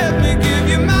 let me give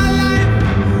you my life.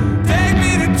 Take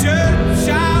me to church,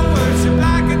 I worship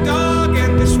like a dog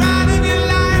at the shrine of your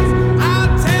life.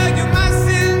 I'll tell you my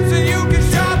sins and you can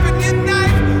sharpen your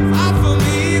knife. Offer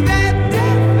me that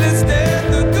deathless death,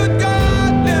 the good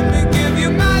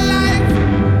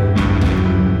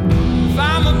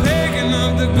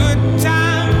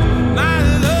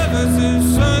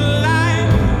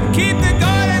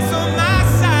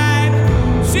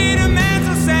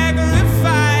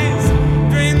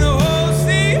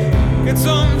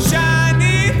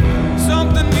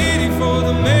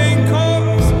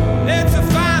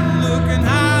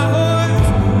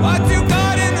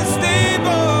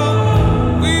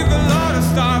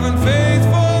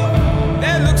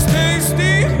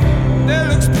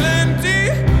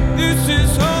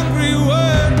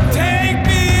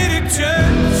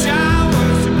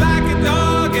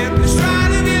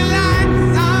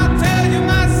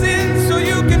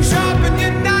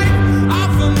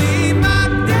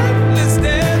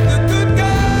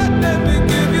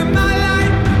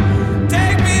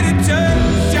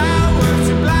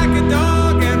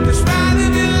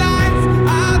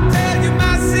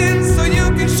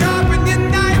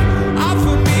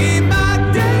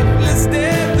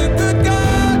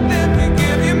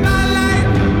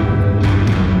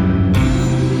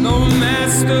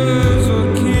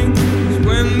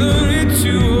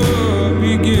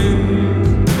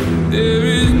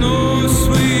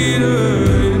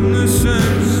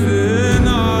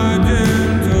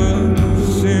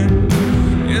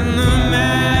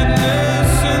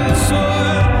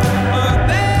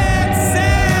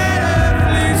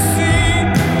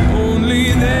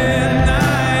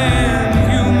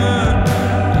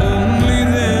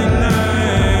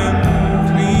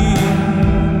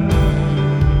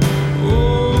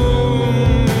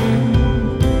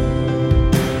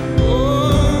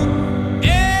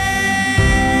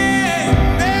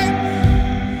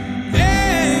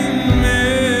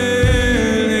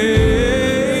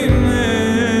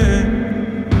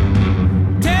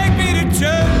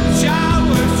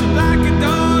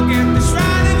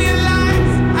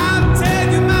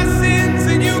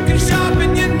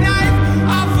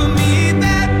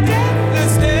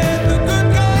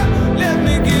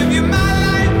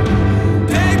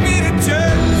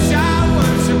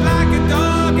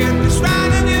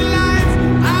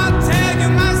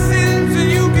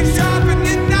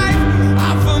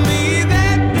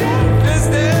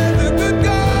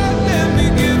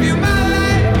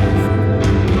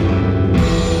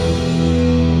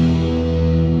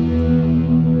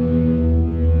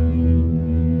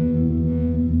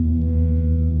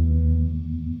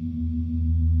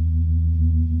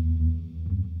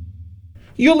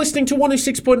You're listening to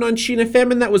 106.9 Tune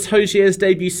FM, and that was Hozier's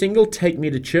debut single, Take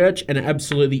Me to Church, an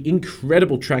absolutely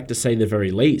incredible track to say the very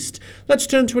least. Let's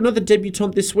turn to another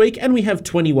debutante this week, and we have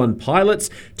 21 Pilots.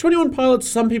 21 Pilots,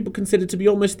 some people consider to be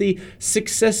almost the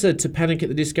successor to Panic at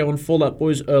the Disco and Fall Out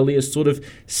Boy's earlier sort of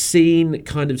scene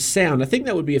kind of sound. I think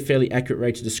that would be a fairly accurate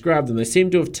way to describe them. They seem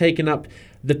to have taken up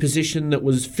the position that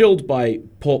was filled by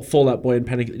Fall Out Boy and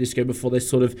Panic at the Disco before they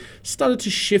sort of started to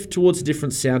shift towards a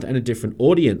different sound and a different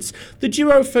audience. The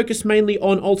duo focused mainly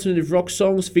on alternative rock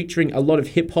songs featuring a lot of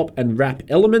hip-hop and rap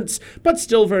elements, but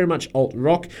still very much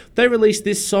alt-rock. They released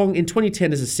this song in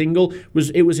 2010 as a single.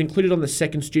 It was included on the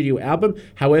second studio album.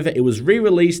 However, it was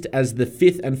re-released as the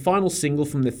fifth and final single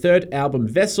from their third album,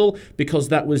 Vessel, because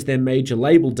that was their major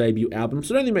label debut album,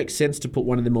 so it only makes sense to put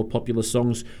one of their more popular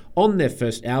songs on their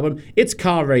first album. It's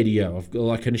Car Radio.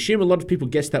 I can assume a lot of people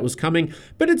guessed that was coming,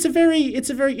 but it's a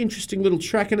very interesting little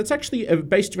track, and it's actually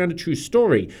based around a true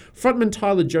story. Frontman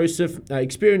Tyler Joseph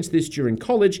experienced this during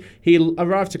college. He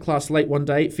arrived to class late one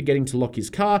day, forgetting to lock his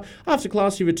car. After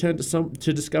class, he returned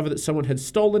to discover that someone had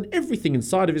stolen everything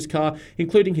inside of his car,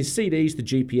 including his CDs, the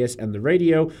GPS, and the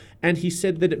radio, and he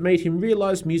said that it made him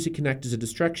realize music can act as a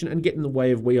distraction and get in the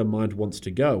way of where your mind wants to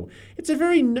go. It's a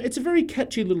very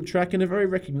catchy little track and a very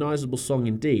recognizable song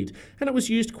indeed, and it was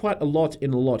used quite a lot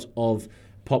in a lot of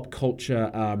pop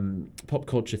culture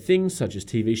things such as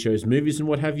TV shows, movies, and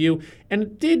what have you, and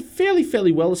it did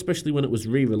fairly well, especially when it was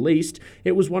re-released.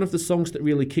 It was one of the songs that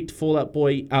really kicked Fall Out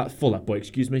Boy,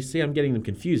 see, I'm getting them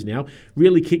confused now,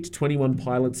 really kicked 21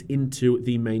 Pilots into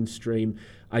the mainstream,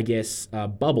 I guess,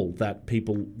 bubble that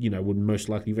people, would most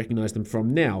likely recognize them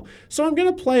from now. So I'm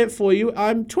going to play it for you.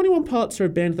 21 Pilots are a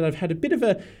band that I've had a bit of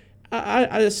a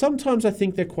sometimes I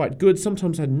think they're quite good.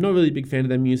 Sometimes I'm not really a big fan of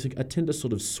their music. I tend to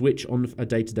sort of switch on a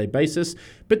day-to-day basis.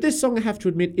 But this song, I have to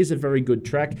admit, is a very good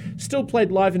track. Still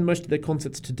played live in most of their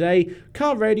concerts today.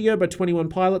 Car Radio by 21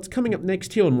 Pilots coming up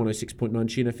next here on 106.9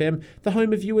 Tune FM, the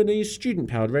home of UNE's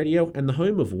student-powered radio and the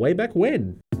home of Way Back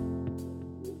When.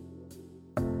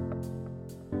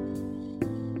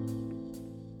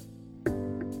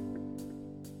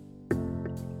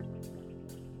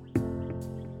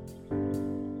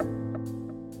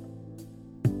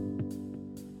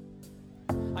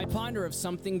 Ponder of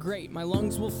something great. My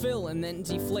lungs will fill and then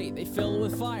deflate. They fill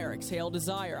with fire, exhale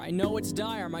desire. I know it's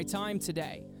dire, my time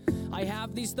today. I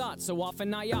have these thoughts so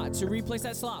often I ought to replace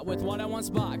that slot with what I once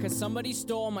bought, cause somebody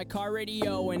stole my car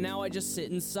radio and now I just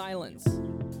sit in silence.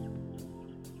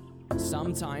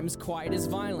 Sometimes quite as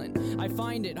violent. I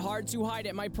find it hard to hide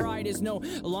it. My pride is no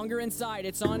longer inside.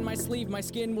 It's on my sleeve. My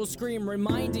skin will scream,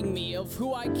 reminding me of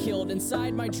who I killed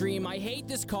inside my dream. I hate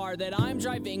this car that I'm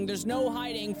driving. There's no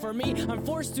hiding for me. I'm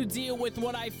forced to deal with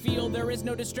what I feel. There is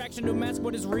no distraction to mask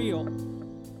what is real.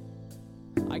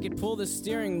 I could pull the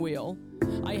steering wheel.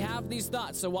 I have these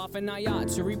thoughts so often I ought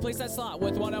to replace that slot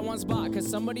with what I once bought, cause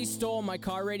somebody stole my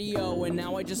car radio and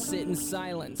now I just sit in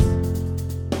silence.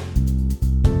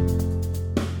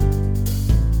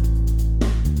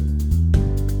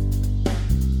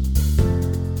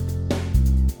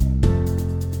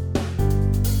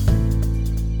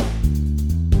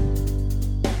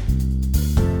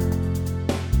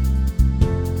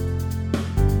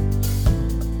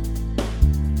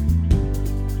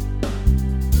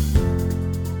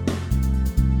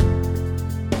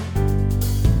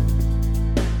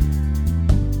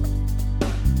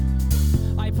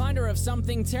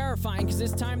 Something terrifying, cause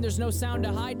this time there's no sound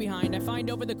to hide behind. I find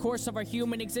over the course of our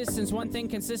human existence, one thing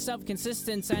consists of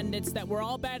consistence, and it's that we're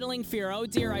all battling fear. Oh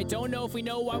dear, I don't know if we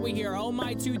know why we're here. Oh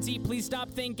my, too deep, please stop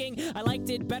thinking. I liked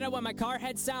it better when my car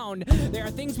had sound. There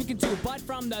are things we can do, but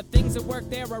from the things that work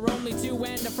there are only two,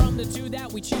 and from the two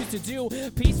that we choose to do,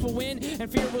 peace will win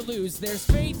and fear will lose. There's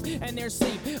faith and there's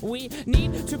sleep. We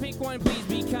need to pick one,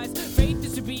 please, because faith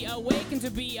is to be awake, and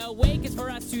to be awake is for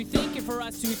us to think, and for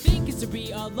us to think is to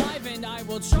be alive. And I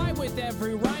will try with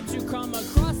every rhyme to come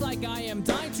across like I am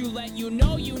dying to let you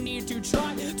know you need to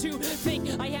try to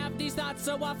think. I have these thoughts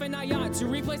so often I ought to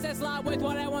replace that slot with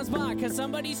what I once bought, cause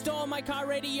somebody stole my car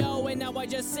radio and now I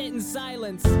just sit in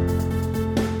silence.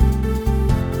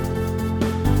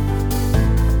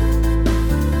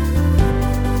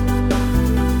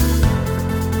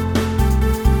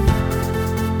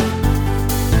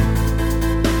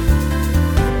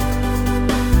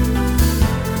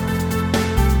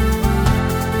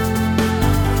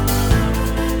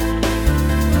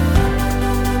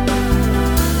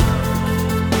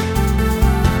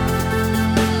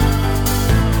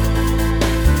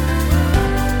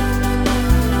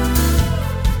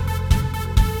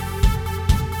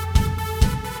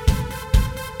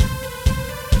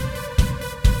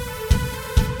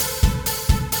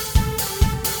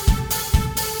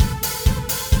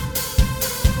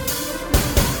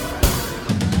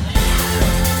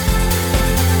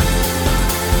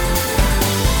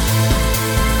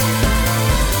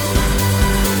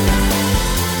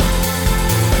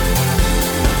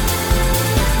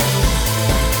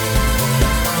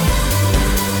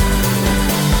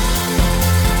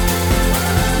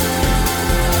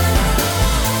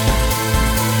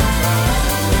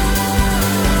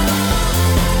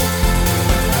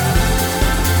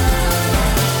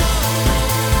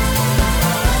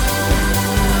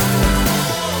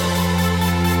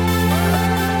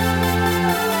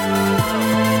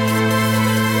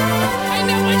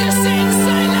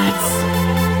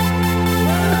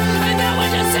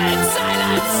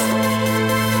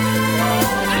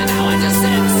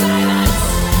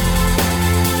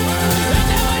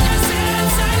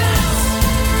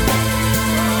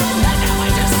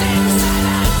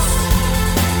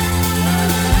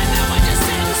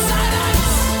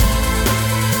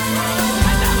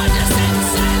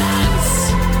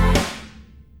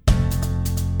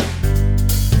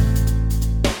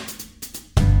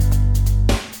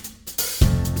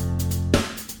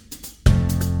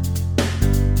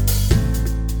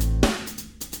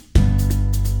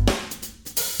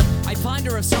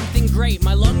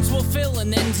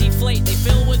 inflate, they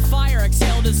fill with fire,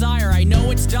 exhale desire. I know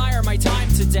it's dire, my time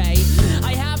today.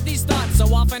 I have these thoughts,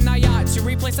 so often I ought to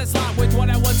replace that slot with what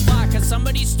I once bought. Cause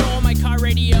somebody stole my car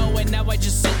radio and now I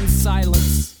just sit in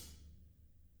silence.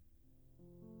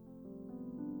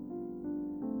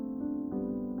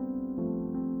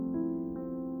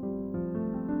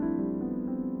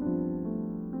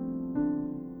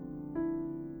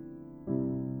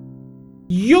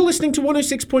 You're listening to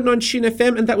 106.9 Shin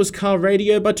FM, and that was Car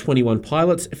Radio by 21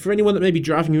 Pilots. For anyone that may be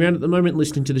driving around at the moment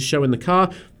listening to the show in the car,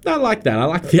 I like that.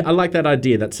 I like that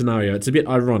idea, that scenario. It's a bit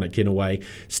ironic in a way.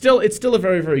 Still, it's still a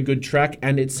very, very good track,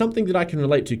 and it's something that I can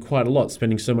relate to quite a lot.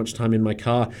 Spending so much time in my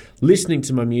car listening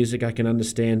to my music, I can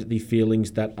understand the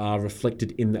feelings that are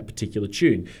reflected in that particular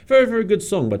tune. Very, very good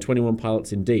song by 21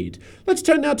 Pilots indeed. Let's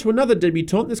turn now to another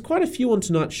debutante. There's quite a few on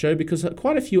tonight's show because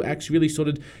quite a few acts really sort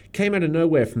of came out of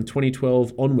nowhere from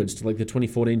 2012 onwards to like the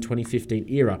 2014-2015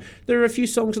 era. There are a few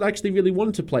songs that I actually really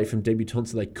wanted to play from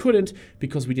debutantes that they couldn't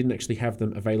because we didn't actually have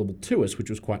them available to us, which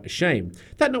was quite a shame.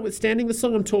 That notwithstanding, the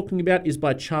song I'm talking about is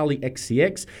by Charlie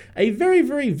XCX, a very,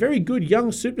 very, very good young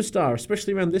superstar,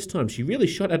 especially around this time. She really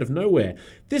shot out of nowhere.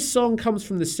 This song comes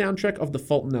from the soundtrack of The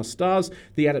Fault in Our Stars,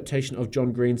 the adaptation of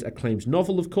John Green's acclaimed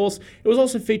novel, of course. It was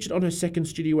also featured on her second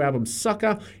studio album,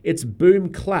 Sucker. It's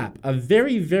Boom Clap, a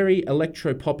very, very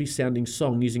electro-poppy sounding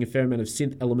song using a fair amount of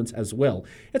synth elements as well.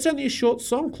 It's only a short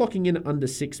song, clocking in under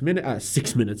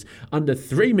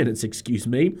 3 minutes, excuse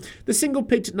me. The single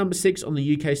peaked at number 6 on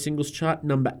the UK singles chart,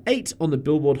 number 8 on the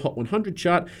Billboard Hot 100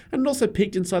 chart, and it also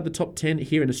peaked inside the top 10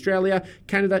 here in Australia,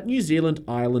 Canada, New Zealand,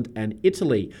 Ireland, and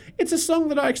Italy. It's a song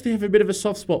that I actually have a bit of a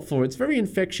soft spot for. It's very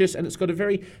infectious, and it's got a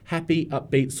very happy,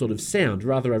 upbeat sort of sound.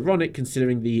 Rather ironic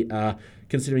considering the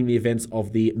events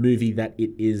of the movie that it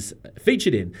is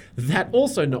featured in. That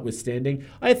also notwithstanding,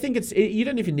 I think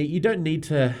you don't need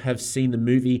to have seen the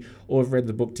movie or have read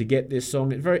the book to get this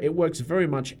song. It works very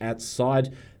much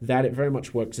outside that. It very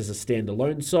much works as a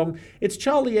standalone song. It's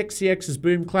Charlie XCX's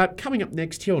Boom Clap coming up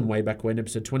next here on Way Back When,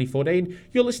 episode 2014.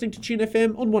 You're listening to Tune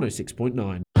FM on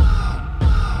 106.9.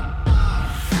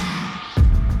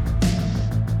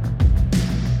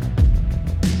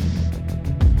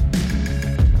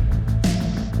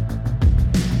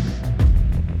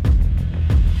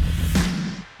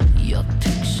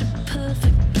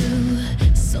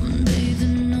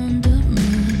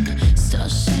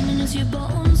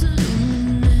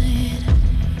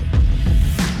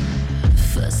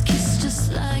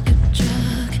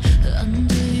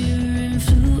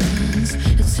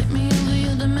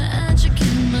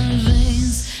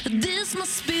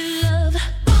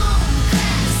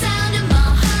 Sound in my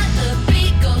heart, the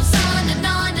beat goes on and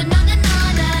on and on and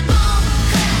on and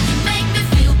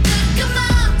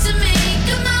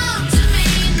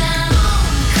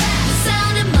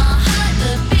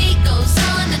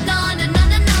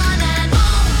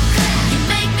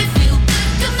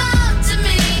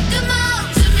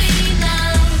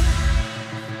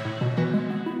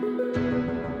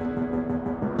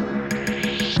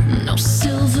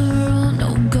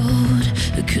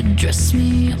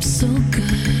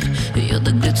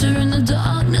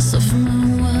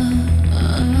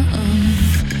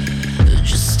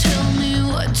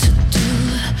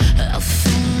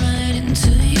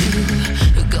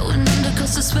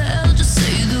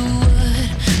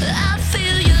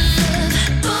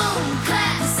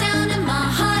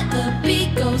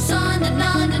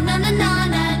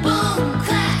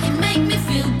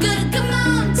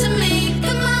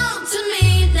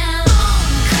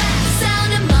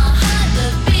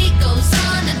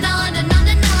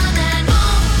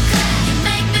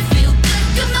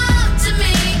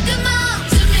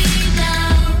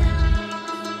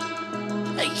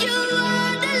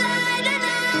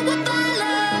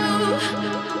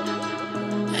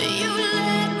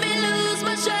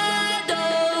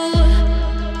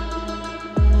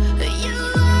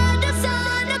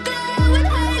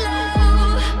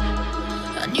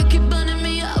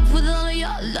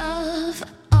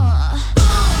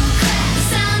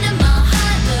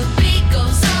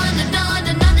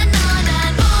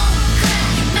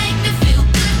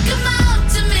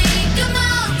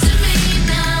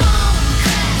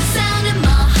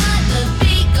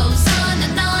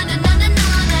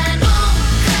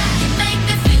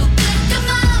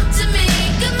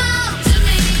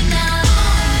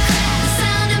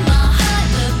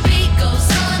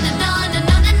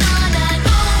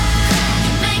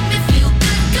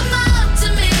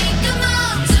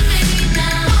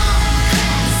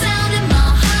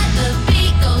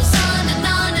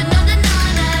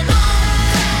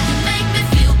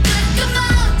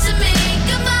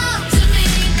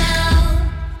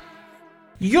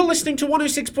listening to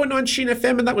 106.9 Shin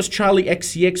FM, and that was Charlie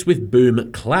XCX with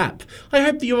Boom Clap. I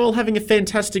hope that you're all having a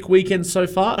fantastic weekend so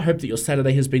far. I hope that your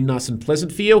Saturday has been nice and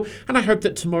pleasant for you, and I hope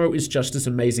that tomorrow is just as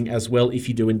amazing as well if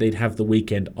you do indeed have the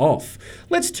weekend off.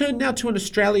 Let's turn now to an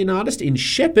Australian artist in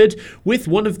Shepherd with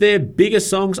one of their biggest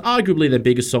songs, arguably their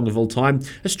biggest song of all time,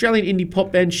 Australian indie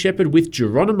pop band Shepherd with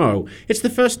Geronimo. It's the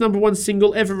first #1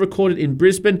 single ever recorded in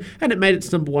Brisbane, and it made its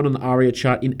 #1 on the ARIA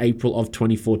chart in April of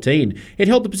 2014. It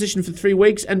held the position for 3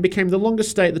 weeks and became the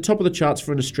longest stay at the top of the charts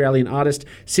for an Australian artist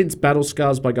since Battle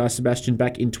Scars by Guy Sebastian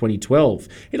back in 2012.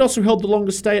 It also held the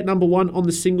longest stay at #1 on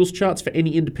the singles charts for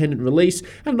any independent release,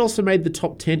 and it also made the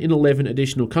top 10 in 11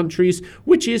 additional countries,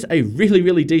 which is a really,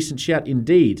 really decent shout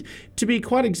indeed. To be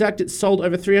quite exact, it sold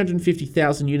over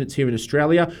 350,000 units here in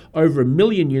Australia, over 1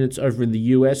 million units over in the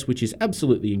US, which is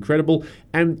absolutely incredible,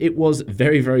 and it was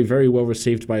very, very, very well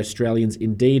received by Australians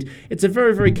indeed. It's a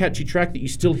very, very catchy track that you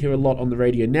still hear a lot on the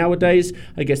radio nowadays.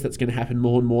 I guess that's going to happen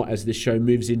more and more as this show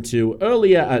moves into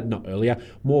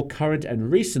more current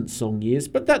and recent song years.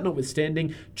 But that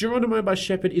notwithstanding, Geronimo by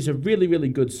Shepherd is a really, really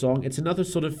good song. It's another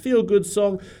sort of feel-good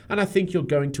song, and I think you're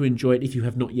going to enjoy it if you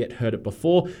have not yet heard it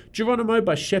before. Geronimo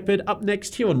by Shepherd, up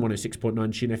next here on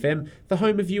 106.9 Shin FM, the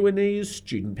home of UNE's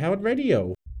student-powered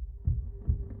radio.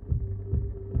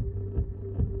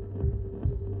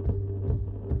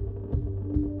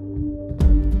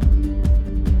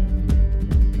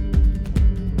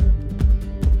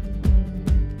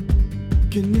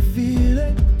 Can you feel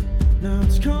it? Now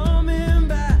it's coming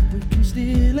back. We can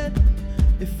steal it.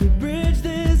 If we bridge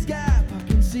this gap, I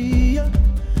can see you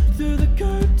through the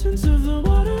curtains of the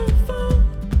waterfall.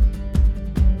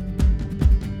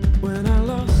 When I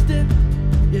lost it,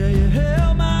 yeah, you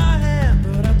held my hand,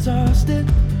 but I tossed it.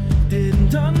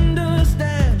 Didn't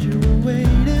understand you were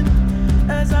waiting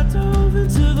as I dove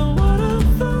into the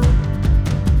waterfall.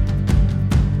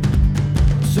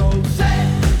 So say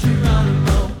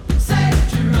Geronimo.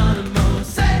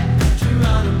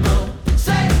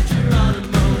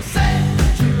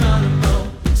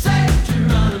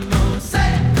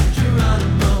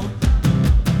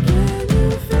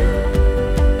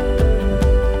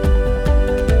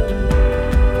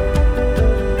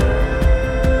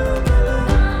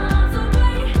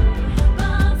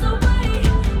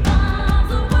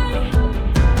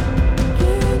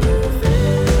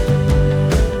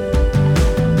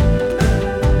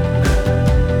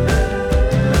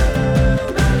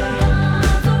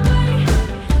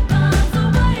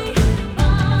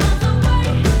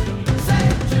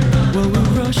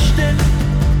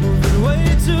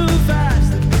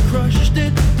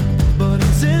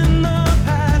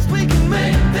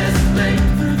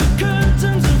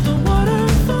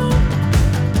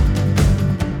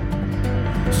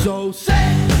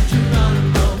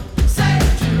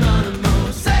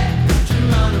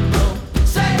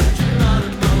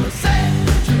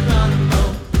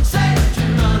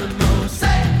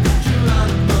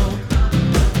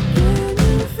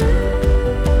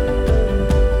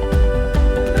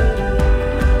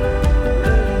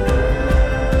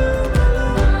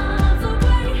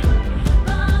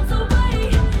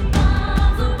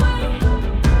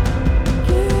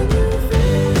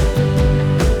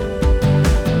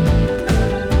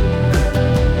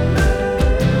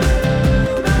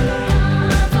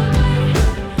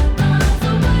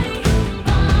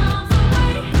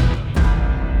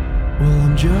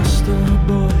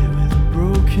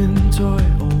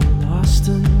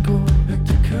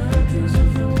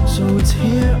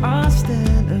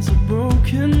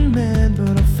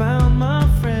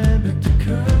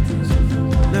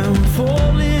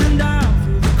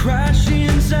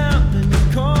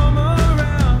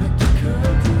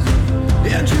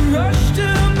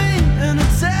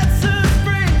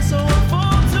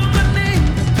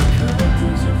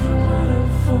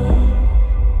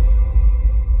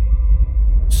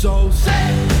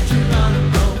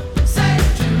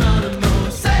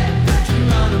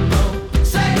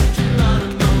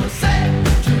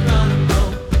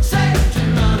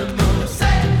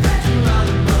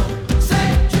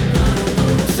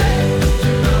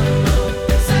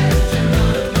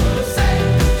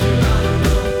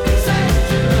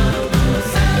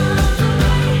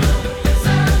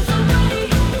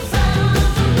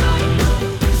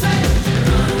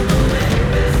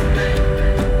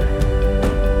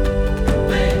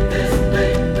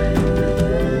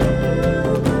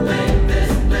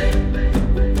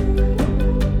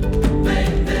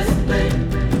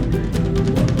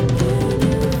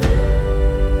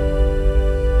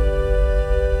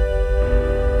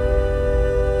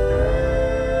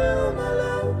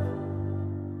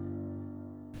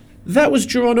 That was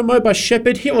Geronimo by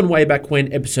Shepherd here on Way Back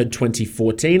When, episode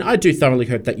 2014. I do thoroughly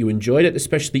hope that you enjoyed it,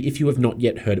 especially if you have not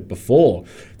yet heard it before.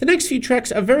 The next few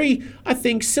tracks are very, I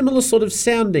think, similar sort of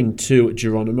sounding to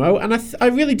Geronimo, and I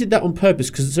really did that on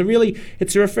purpose because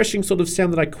it's a refreshing sort of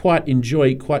sound that I quite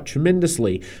enjoy quite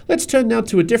tremendously. Let's turn now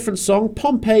to a different song,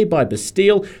 Pompeii by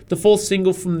Bastille, the fourth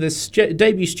single from their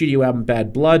debut studio album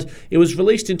Bad Blood. It was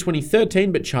released in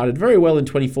 2013 but charted very well in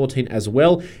 2014 as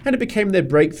well, and it became their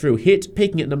breakthrough hit,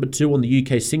 peaking at number 2 on the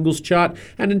UK singles chart,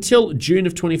 and until June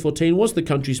of 2014 was the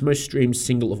country's most streamed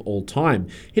single of all time.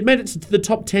 It made it to the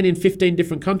top 10 in 15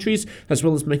 different countries, as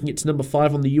well as making it to number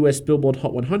 5 on the US Billboard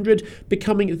Hot 100,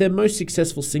 becoming their most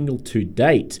successful single to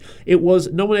date. It was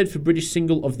nominated for British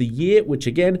Single of the Year, which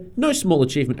again, no small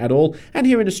achievement at all, and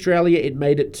here in Australia it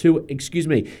made its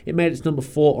number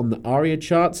 4 on the ARIA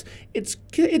charts. It's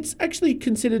actually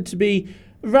considered to be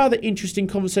a rather interesting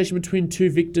conversation between two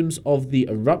victims of the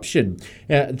eruption.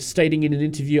 Dan Smith stating in an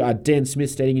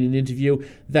interview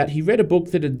that he read a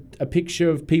book that had a picture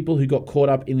of people who got caught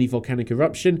up in the volcanic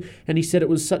eruption, and he said it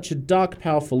was such a dark,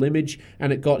 powerful image,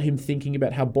 and it got him thinking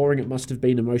about how boring it must have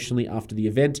been emotionally after the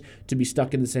event to be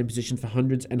stuck in the same position for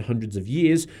hundreds and hundreds of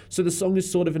years. So the song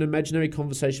is sort of an imaginary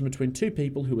conversation between two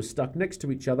people who were stuck next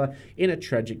to each other in a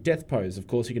tragic death pose. Of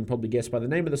course, you can probably guess by the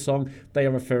name of the song,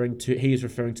 he is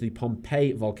referring to the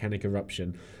Pompeii volcanic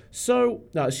eruption. The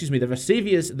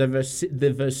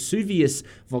Vesuvius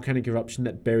volcanic eruption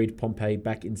that buried Pompeii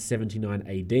back in 79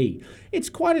 AD. It's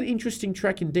quite an interesting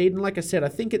track indeed, and like I said, I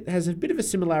think it has a bit of a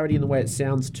similarity in the way it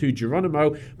sounds to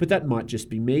Geronimo, but that might just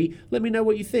be me. Let me know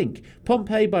what you think.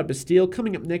 Pompeii by Bastille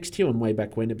coming up next here on Way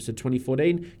Back When, episode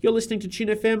 2014. You're listening to Tune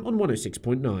FM on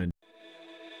 106.9.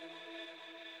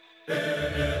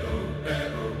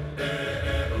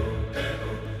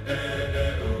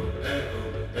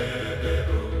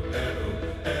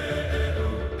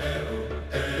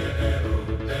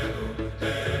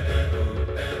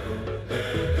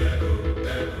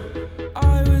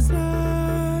 I was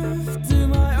left to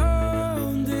my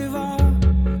own devices.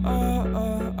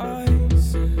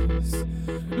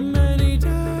 Many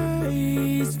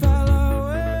days fell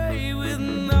away with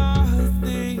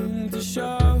nothing to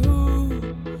show,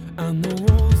 and the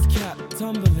walls kept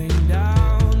tumbling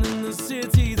down in the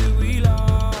city that we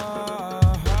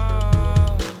love.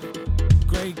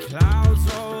 Great clouds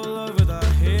roll over the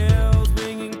hills,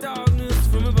 bringing darkness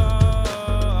from above.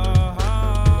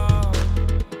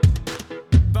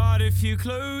 But if you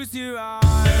close your eyes,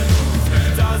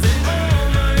 does it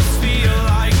almost feel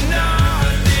like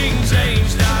nothing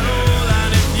changed at all?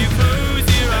 And if you close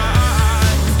your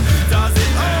eyes, does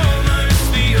it almost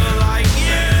feel like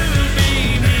you've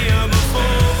been here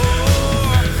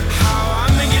before? How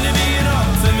am I gonna be an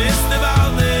optimist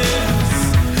about this?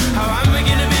 How am I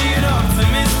gonna be an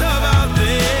optimist about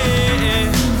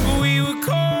this? We were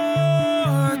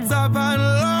caught up and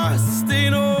lost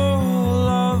in all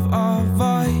of our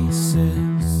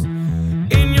vices.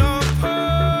 In your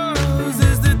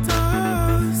poses, the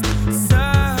dust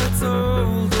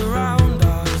settled around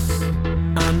us,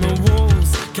 and the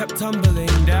walls kept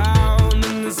tumbling down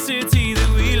in the city that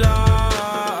we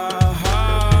love.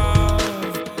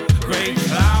 Great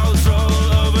clouds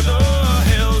roll over the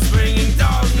hills, bringing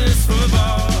darkness from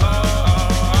above.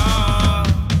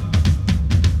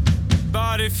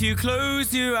 But if you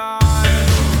close your eyes,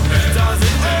 does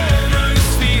it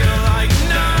almost feel like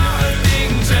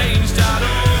nothing changed at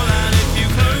all? And if you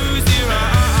close your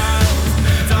eyes,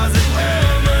 does it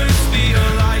almost feel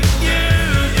like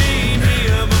you've been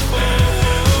here before?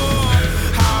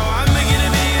 How am I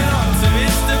gonna be an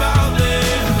optimist about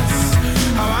this?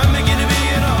 How am I gonna be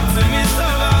an optimist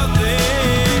about this?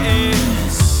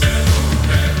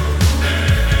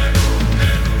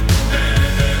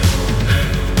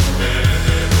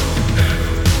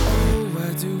 Oh,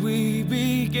 where do we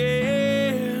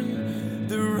begin?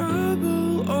 The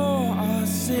rubble or our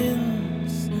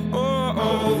sins?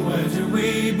 Oh, where do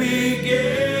we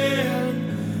begin?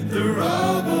 The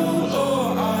rubble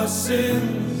or our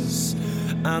sins?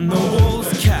 And the walls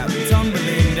kept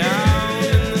tumbling down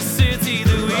in the city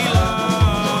that we love.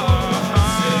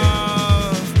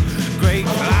 Great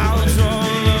clouds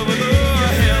roll over the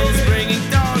hills, bringing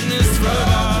darkness from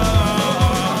above.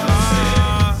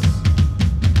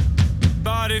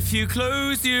 But if you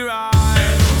close your eyes,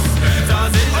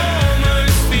 does it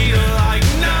almost feel like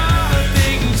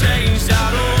nothing changed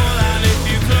at all? And if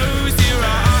you close your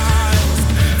eyes,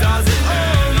 does it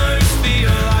almost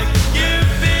feel like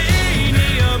you've been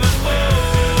here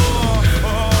before?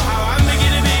 Oh, how am I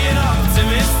gonna be an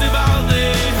optimist about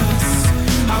this?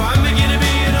 How am I gonna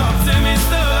be an optimist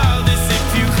about this?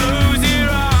 If you close your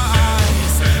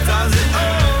eyes, does it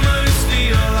almost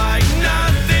feel like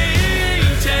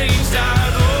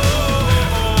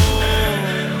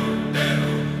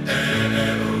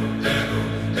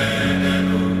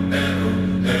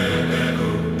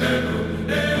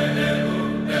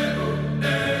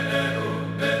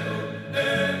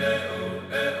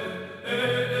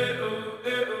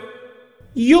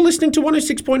listening to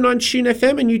 106.9 Tune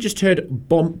FM, and you just heard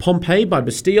Pompeii by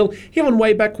Bastille here on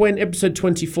Way Back When, episode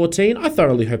 2014. I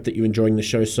thoroughly hope that you're enjoying the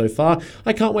show so far.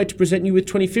 I can't wait to present you with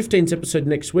 2015's episode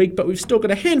next week, but we've still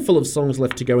got a handful of songs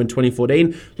left to go in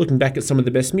 2014, looking back at some of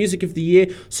the best music of the year.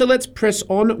 So let's press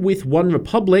on with One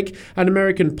Republic, an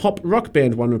American pop rock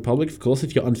band. One Republic, of course,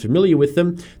 if you're unfamiliar with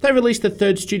them. They released their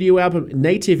third studio album,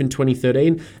 Native, in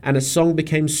 2013, and a song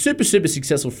became super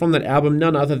successful from that album,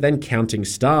 none other than Counting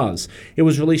Stars. It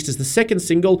was released as the second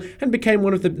single and became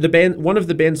one of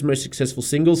the band's most successful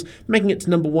singles, making it to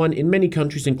number 1 in many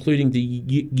countries, including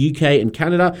the UK and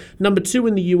Canada, number 2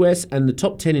 in the US, and the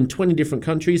top 10 in 20 different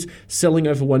countries, selling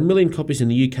over 1 million copies in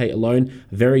the UK alone.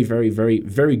 Very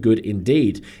good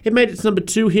indeed. It made it to number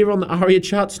 2 here on the ARIA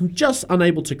charts, just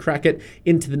unable to crack it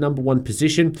into the number 1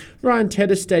 position. Ryan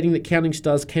Tedder stating that Counting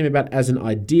Stars came about as an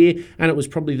idea, and it was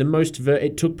probably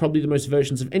it took probably the most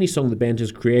versions of any song the band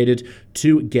has created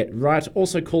to get right,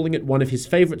 also calling it one of his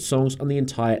favourite songs on the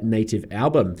entire Native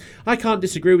album. I can't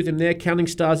disagree with him there. Counting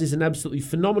Stars is an absolutely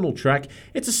phenomenal track.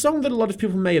 It's a song that a lot of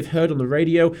people may have heard on the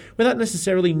radio without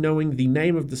necessarily knowing the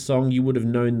name of the song. You would have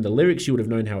known the lyrics, you would have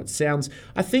known how it sounds.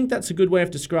 I think that's a good way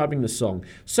of describing the song.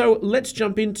 So let's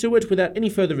jump into it without any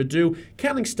further ado.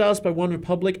 Counting Stars by One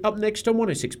Republic, up next on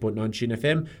 106.9 Tune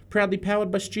FM, proudly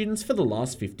powered by students for the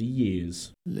last 50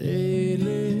 years.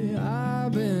 Lately,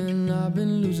 I've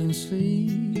been losing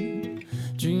sleep,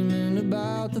 dreaming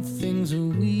about the things that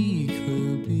we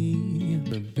could be.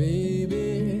 But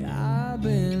baby, I've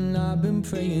been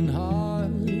praying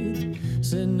hard.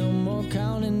 Said no more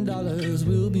counting dollars,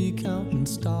 we'll be counting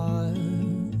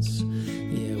stars.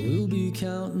 Yeah, we'll be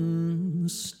counting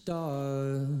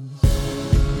stars.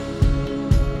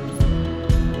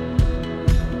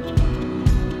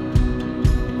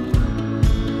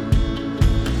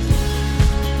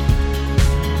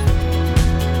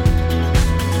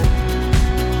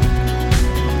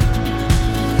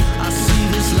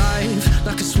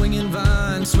 Like a swinging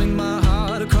vine, swing my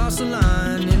heart across the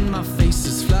line. In my face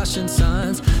is flashing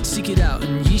signs. Seek it out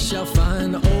and ye shall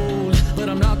find. Old, but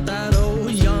I'm not that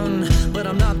old. Young, but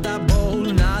I'm not that bold.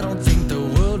 And I don't think the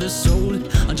world is sold.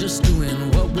 I'm just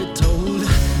doing what we're told.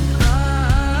 I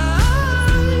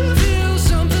feel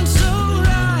something so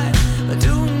right,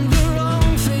 doing the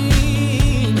wrong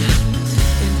thing.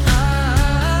 And I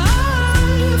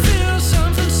feel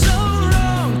something so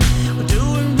wrong,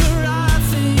 doing the right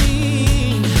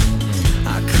thing.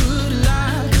 I could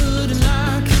lie.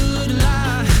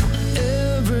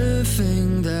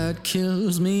 Everything that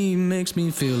kills me makes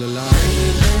me feel alive.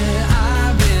 Lately,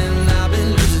 I've been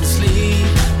losing sleep,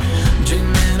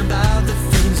 dreaming about the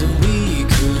things that we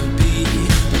could be.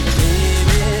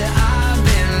 Baby, I've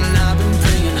been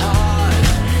praying hard.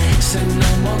 Said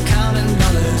no more counting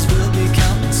dollars, we'll be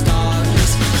counting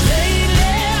stars.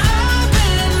 Lately, I've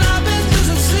been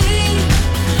losing sleep,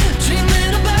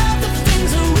 dreaming about the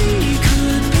things that we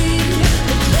could be.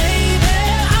 But baby,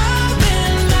 I've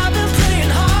been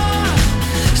praying hard.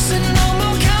 Said no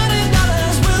more counting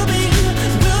dollars, we'll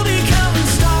be counting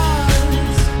stars.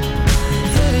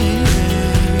 Hey.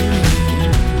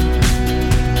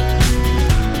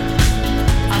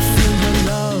 I feel your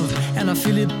love and I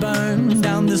feel it burn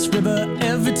down this river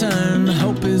every turn.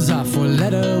 Hope is our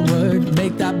four-letter word.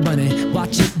 Make that money,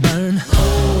 watch it burn.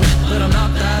 Old, but I'm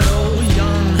not that old.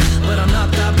 Young, but I'm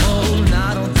not that bold. And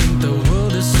I don't think the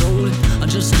world is sold. I'm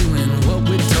just doing what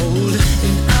we're told.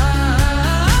 And I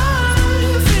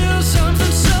feel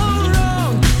something so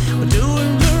wrong. We're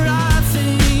doing the right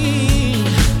thing.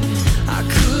 I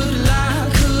could lie.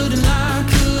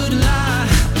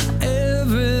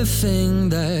 Everything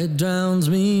that drowns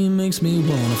me makes me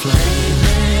wanna fly.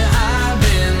 Lately, I've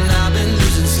been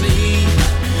losing sleep,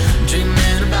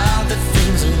 dreaming about the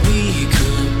things that we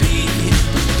could be.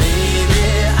 Baby,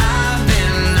 I've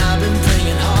been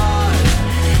praying hard.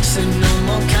 Said no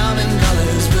more counting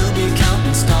dollars, we'll be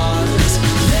counting stars.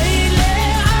 Lately,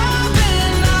 I've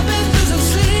been losing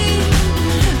sleep,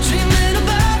 dreaming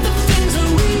about the things that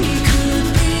we could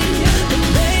be. But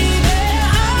baby,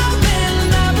 I've been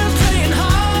praying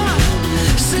hard.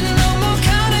 Said no more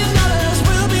counting dollars,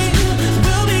 we'll be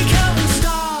counting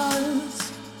stars.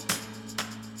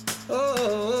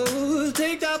 Oh,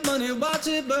 take that money, watch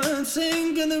it burn,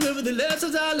 sink in the river, the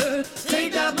lessons I learned.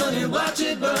 Take that money, watch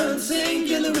it burn, sink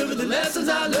in the river, the lessons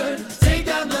I learned. Take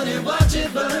that money, watch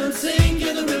it burn, sink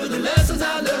in the river, the lessons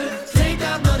I learned. Take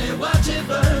that money, watch it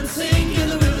burn, sink in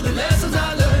the river, the lessons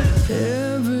I learned.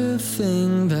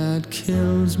 Everything that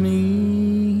kills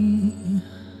me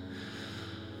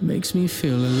makes me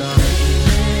feel alive.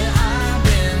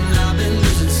 I've been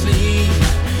losing sleep,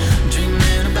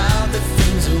 dreaming about the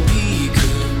things that we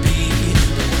could be.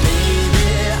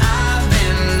 Baby,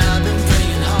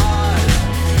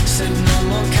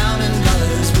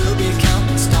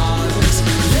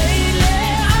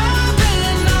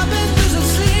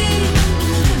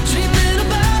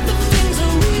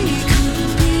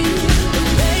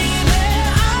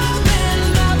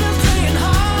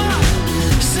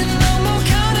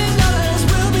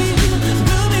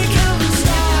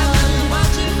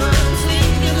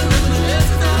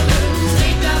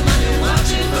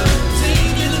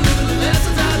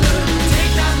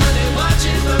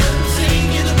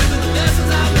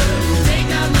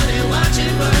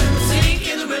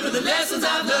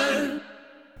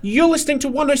 You're listening to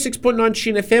 106.9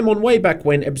 Tune FM on Way Back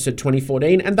When, episode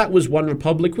 2014, and that was One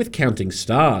Republic with Counting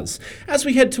Stars. As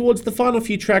we head towards the final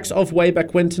few tracks of Way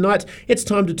Back When tonight, it's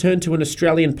time to turn to an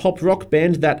Australian pop rock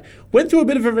band that went through a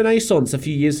bit of a renaissance a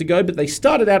few years ago, but they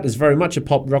started out as very much a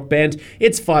pop rock band.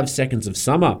 It's 5 Seconds of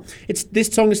Summer. This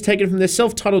song is taken from their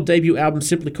self-titled debut album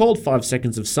simply called 5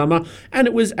 Seconds of Summer, and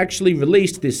it was actually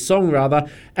released, this song rather,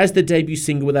 as the debut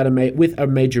single with a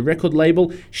major record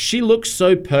label. She Looks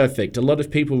So Perfect. A lot of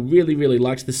people really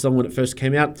liked this song when it first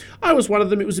came out. I was one of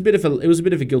them. It was a bit of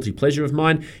a guilty pleasure of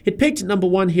mine. It peaked at number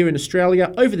 1 here in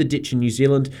Australia, over the ditch in New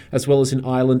Zealand, as well as in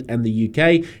Ireland and the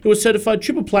UK. It was certified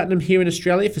triple platinum here in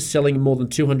Australia for selling more than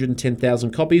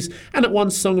 210,000 copies, and it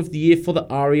won Song of the Year for the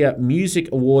ARIA Music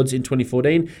Awards in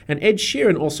 2014. And Ed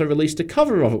Sheeran also released a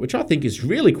cover of it, which I think is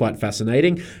really quite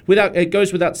fascinating. It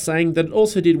goes without saying that it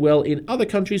also did well in other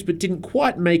countries, but didn't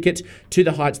quite make it to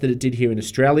the heights that it did here in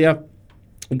Australia.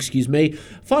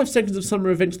 5 Seconds of Summer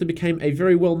eventually became a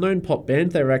very well-known pop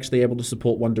band. They were actually able to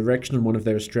support One Direction on one of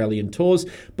their Australian tours.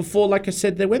 Before, like I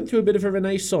said, they went through a bit of a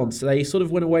renaissance. They sort of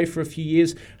went away for a few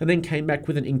years and then came back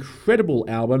with an incredible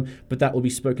album, but that will be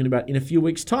spoken about in a few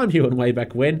weeks' time here on Way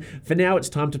Back When. For now, it's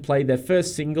time to play their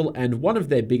first single and one of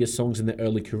their biggest songs in their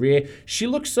early career, She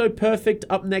Looks So Perfect,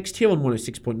 up next here on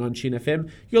 106.9 Tune FM.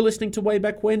 You're listening to Way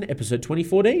Back When, episode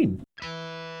 2014.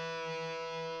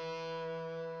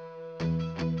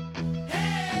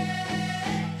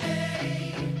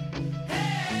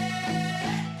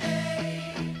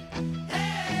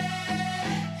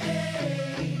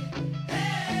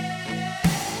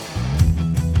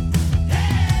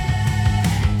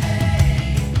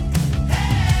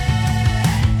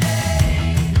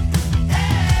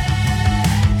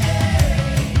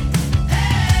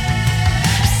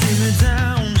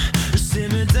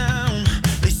 Simmer down.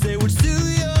 They say we're too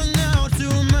young now to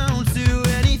amount to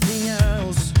anything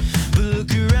else. But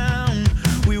look around,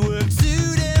 we work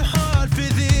too damn hard for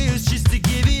this just to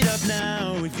give it up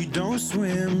now. If you don't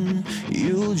swim,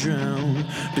 you'll drown.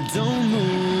 But don't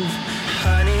move,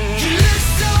 honey. You look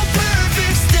so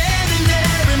perfect standing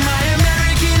there in my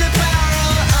American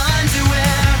Apparel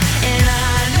underwear, and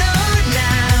I know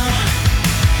now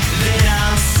that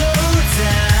I'm so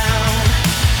down.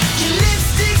 Your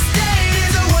lipstick stain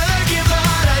is a work of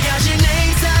art. I got your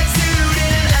name tattooed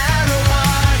in an arrow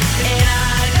heart, and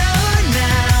I know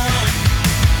now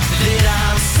that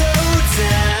I'm so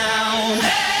down.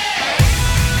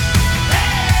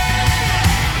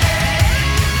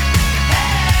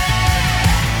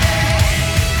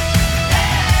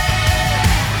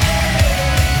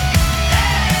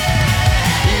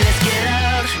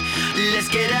 Let's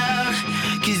get out,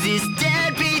 'cause this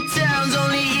deadbeat town's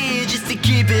only here just to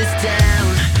keep us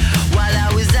down. While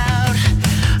I was out,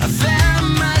 I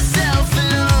found myself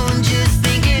alone, just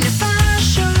thinking if I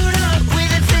showed up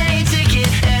with a plane ticket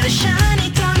and a shiny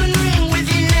diamond ring with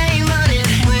your name on it,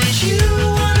 would you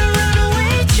wanna run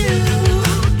away too?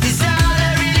 'Cause all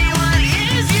I really want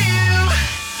is you.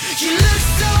 You look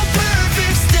so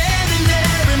perfect standing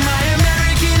there in my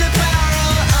American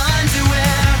Apparel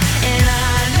underwear, and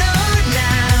I know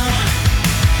now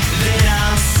that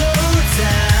I'm so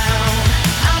down.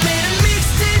 I made a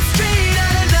mixtape straight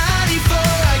out of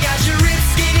 94. I got your ripped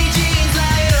skinny jeans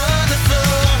lying on the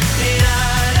floor, and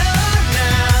I know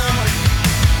now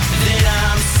that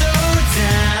I'm so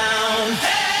down.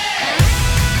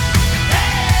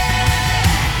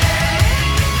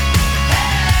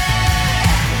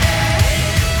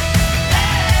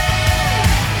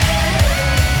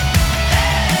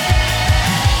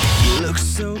 You look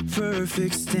so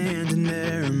perfect standing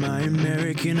there in my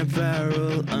American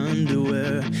Apparel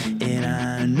underwear, and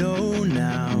I know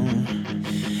now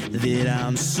that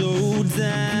I'm so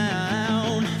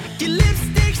down. Your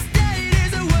lipstick stain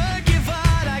is a work of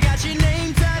art. I got your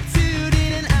name tattooed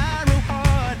in an arrow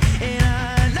heart, and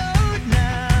I know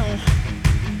now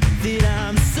that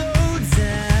I'm so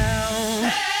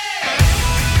down.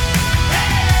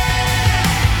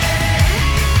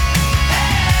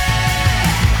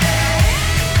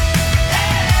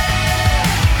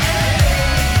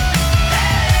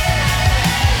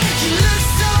 You look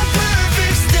so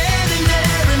perfect standing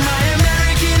there in my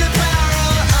American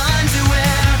Apparel underwear.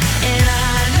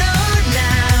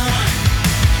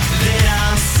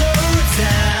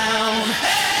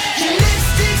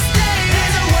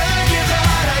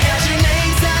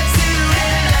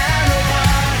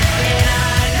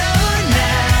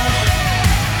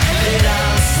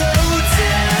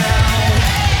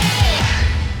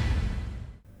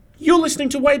 listening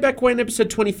to Way Back When, episode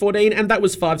 2014, and that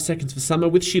was 5 Seconds for Summer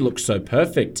with She Looks So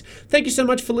Perfect. Thank you so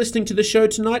much for listening to the show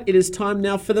tonight. It is time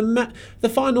now for the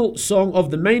final song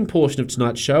of the main portion of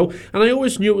tonight's show, and I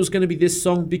always knew it was going to be this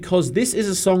song because this is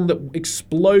a song that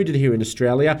exploded here in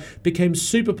Australia, became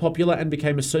super popular, and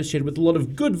became associated with a lot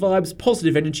of good vibes,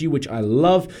 positive energy, which I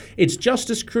love. It's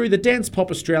Justice Crew, the dance pop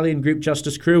Australian group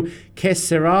Justice Crew. Que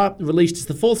Sera, released as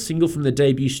the fourth single from the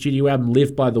debut studio album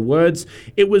Live by the Words.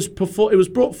 It was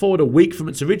brought forward a week from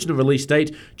its original release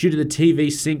date due to the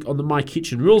TV sync on the My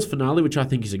Kitchen Rules finale, which I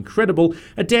think is incredible.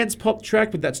 A dance pop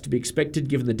track, but that's to be expected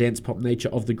given the dance pop nature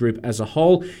of the group as a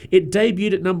whole. It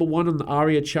debuted at number 1 on the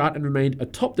ARIA chart and remained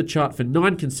atop the chart for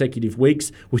 9 consecutive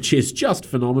weeks, which is just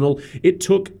phenomenal. It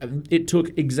took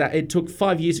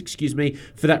 5 years,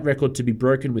 for that record to be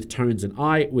broken with Tones and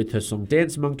I with her song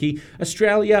Dance Monkey.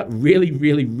 Australia really,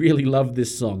 really, really loved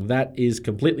this song. That is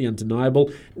completely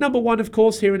undeniable. Number 1, of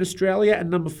course, here in Australia, and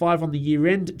number 5 on the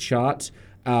year-end chart.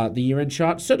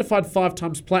 Certified 5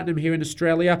 times platinum here in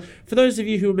Australia. For those of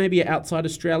you who are maybe outside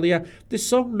Australia, this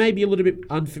song may be a little bit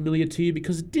unfamiliar to you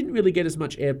because it didn't really get as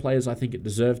much airplay as I think it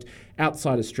deserved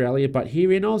outside Australia, but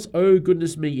here in Oz, oh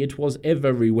goodness me, it was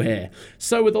everywhere.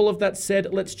 So with all of that said,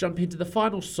 let's jump into the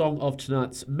final song of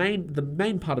the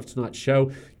main part of tonight's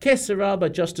show, Que Sera by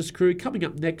Justice Crew, coming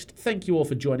up next. Thank you all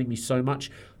for joining me so much.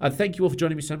 I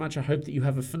hope that you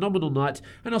have a phenomenal night,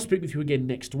 and I'll speak with you again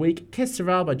next week. Que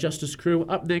Sera by Justice Crew,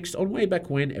 up next on Way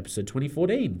Back When, episode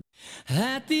 2014.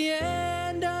 At the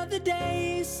end of the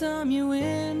day, some you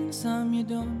win, some you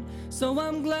don't. So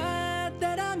I'm glad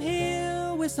that I'm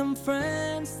here with some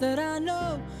friends that I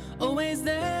know. Always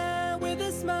there with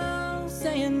a smile,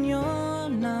 saying you're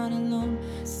not alone.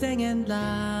 Singing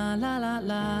la la la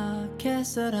la, que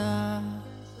sera.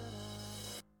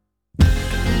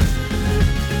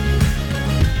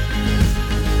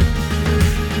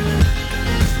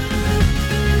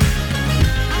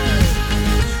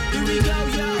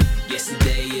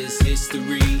 Yesterday is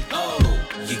history. Oh,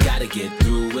 you gotta get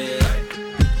through it.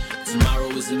 Tomorrow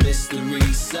is a mystery,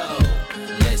 so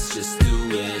let's just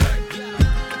do it.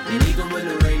 And even when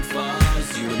the rain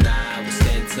falls, you and I will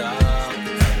stand tall.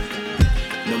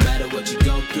 No matter what you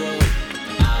go through,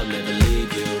 I'll never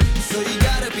leave you. So you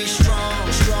gotta be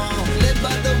strong, strong. Live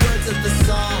by the words of the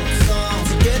song, song.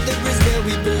 Together is where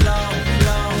we belong,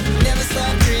 belong. Never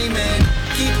stop dreaming,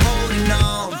 keep holding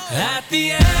on. At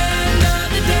the end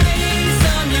of the day,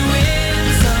 some you win,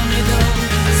 some you don't.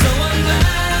 So I'm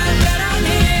glad that I'm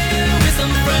here with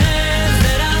some friends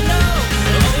that I know.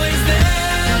 Always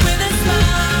there with a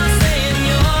smile, saying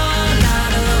you're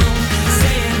not alone.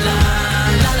 Saying la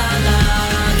la la la,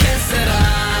 que sera.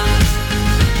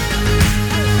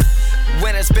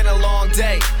 When it's been a long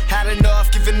day, had enough,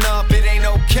 giving up, it ain't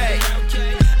okay.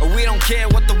 We don't care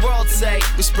what the world say,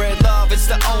 we spread love, it's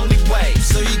the only way.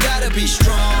 So you gotta be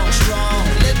strong, strong.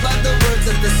 Live by the words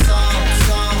of the song,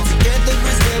 song. Together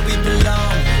is where we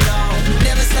belong, belong.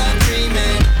 Never stop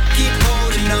dreaming, keep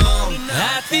holding on.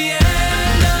 At the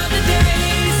end of the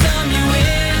day, some you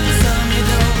win, some you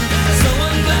don't. So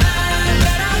I'm glad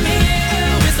that I'm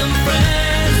here with some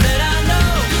friends that I know.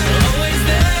 Always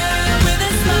there with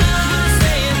a smile,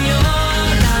 saying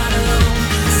you're not alone.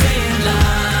 Saying la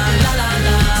la la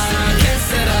la, que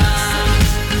sera.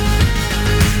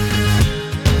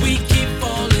 We keep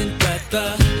falling, but the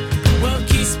world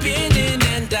keeps spinning,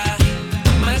 and I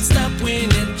might stop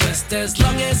winning just as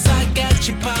long as I got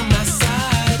you by my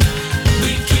side.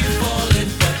 We keep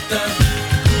falling, but the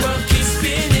world keeps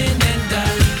spinning, and I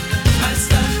might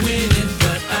stop winning,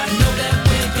 but I know that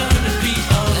we're gonna be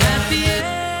alright. At the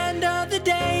end of the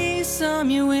day, some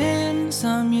you win,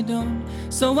 some you don't.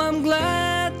 So I'm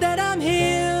glad that I'm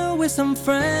here with some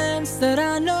friends that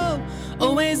I know.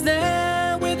 Always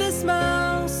there with a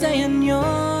smile, saying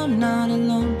you're not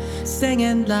alone.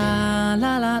 Singing la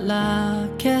la la la,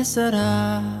 que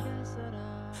sera.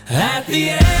 At the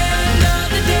end of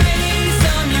the day,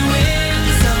 some you win,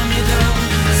 some you don't.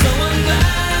 So I'm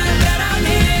glad that I'm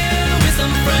here with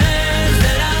some friends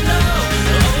that I know.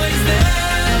 Always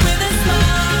there with a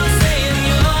smile, saying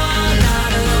you're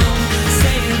not alone.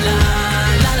 Saying la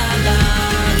la la la,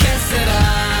 que sera.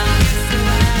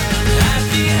 At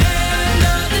the end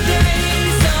of the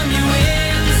day, some you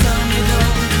win, some you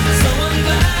don't. So I'm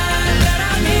glad that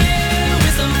I'm here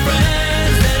with some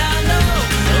friends that I know.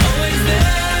 Always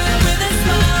there with a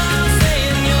smile.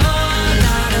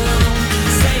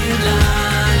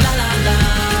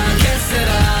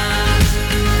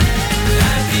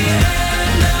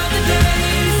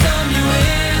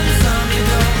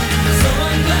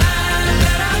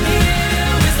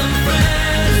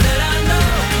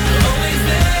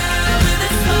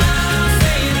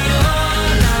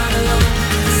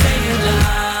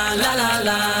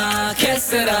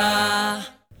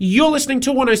 You're listening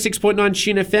to 106.9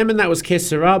 Tune FM, and that was Que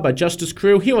Sera by Justice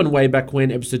Crew here on Way Back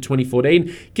When, episode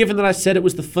 2014. Given that I said it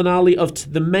was the finale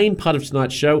of the main part of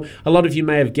tonight's show, a lot of you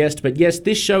may have guessed, but yes,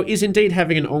 this show is indeed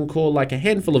having an encore like a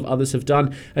handful of others have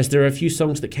done, as there are a few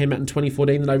songs that came out in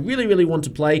 2014 that I really want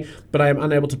to play, but I am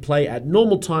unable to play at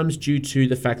normal times due to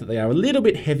the fact that they are a little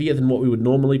bit heavier than what we would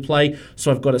normally play,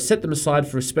 so I've got to set them aside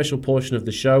for a special portion of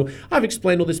the show. I've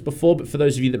explained all this before, but for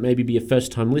those of you that maybe be a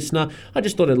first-time listener, I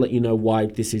just thought I'd let you know why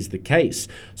this is the case.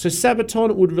 So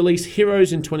Sabaton would release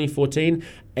Heroes in 2014,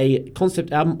 a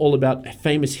concept album all about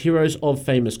famous heroes of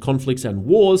famous conflicts and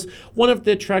wars. One of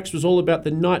their tracks was all about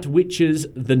the Night Witches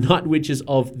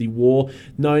of the war,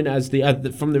 known as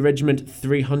from the regiment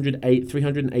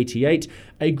 388,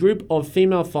 a group of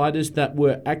female fighters that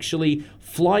were actually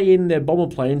fly in their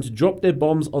bomber planes, drop their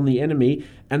bombs on the enemy,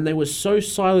 and they were so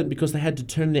silent because they had to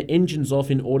turn their engines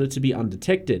off in order to be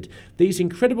undetected. These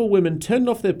incredible women turned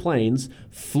off their planes,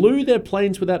 flew their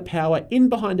planes without power in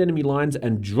behind enemy lines,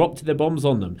 and dropped their bombs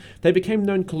on them. They became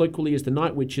known colloquially as the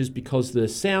Night Witches because the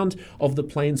sound of the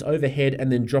planes overhead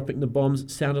and then dropping the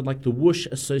bombs sounded like the whoosh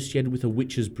associated with a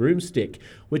witch's broomstick,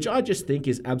 which I just think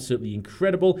is absolutely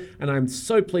incredible, and I'm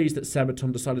so pleased that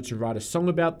Sabaton decided to write a song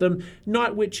about them.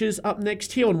 Night Witches up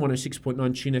next here on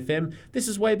 106.9 Tune FM. This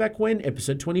is Way Back When,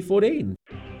 episode 2014.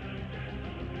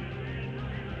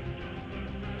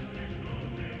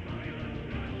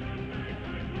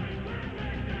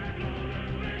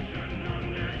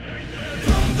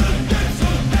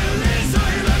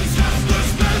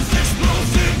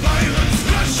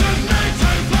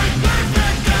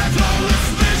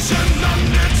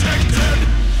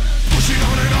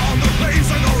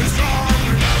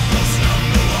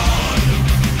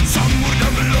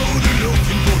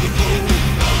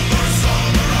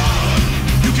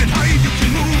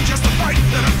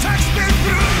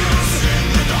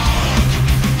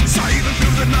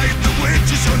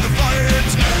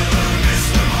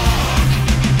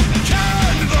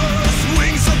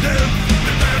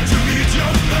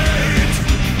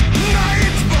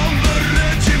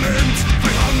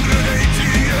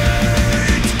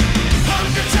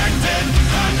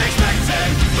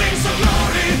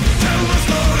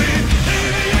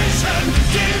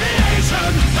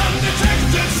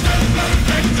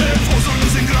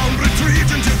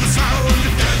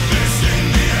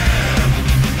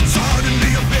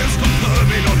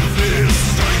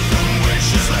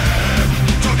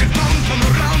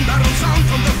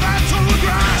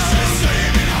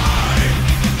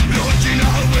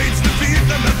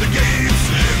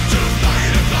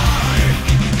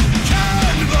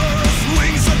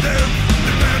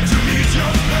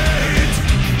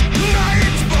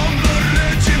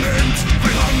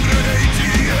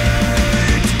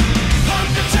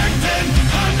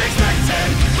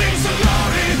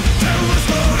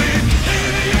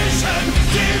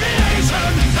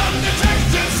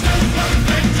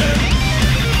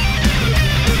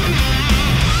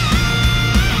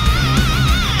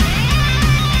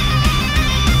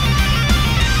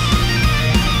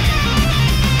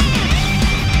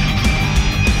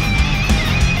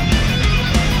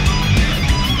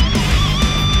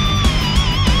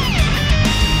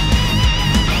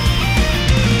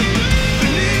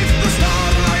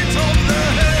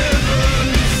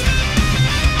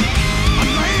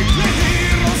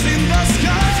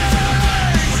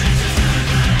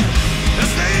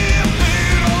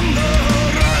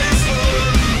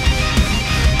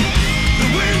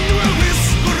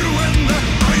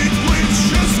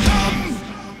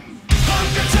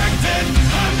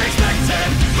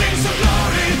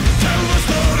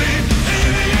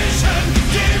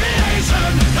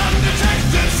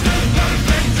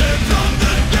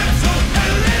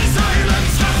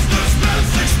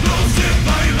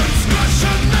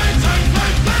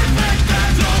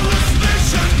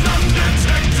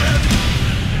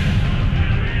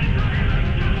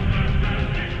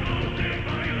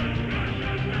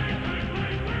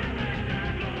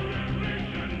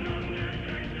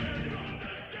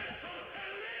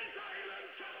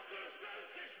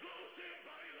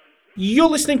 You're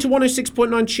listening to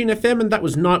 106.9 Tune FM, and that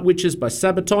was Night Witches by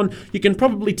Sabaton. You can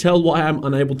probably tell why I'm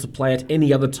unable to play it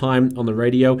any other time on the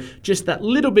radio. Just that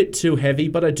little bit too heavy,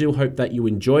 but I do hope that you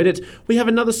enjoyed it. We have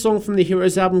another song from the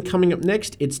Heroes album coming up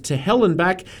next. It's To Hell and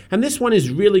Back, and this one is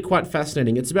really quite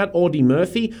fascinating. It's about Audie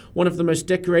Murphy, one of the most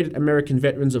decorated American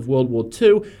veterans of World War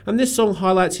II, and this song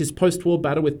highlights his post-war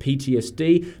battle with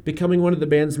PTSD, becoming one of the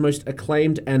band's most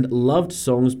acclaimed and loved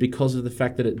songs because of the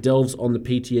fact that it delves on the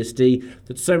PTSD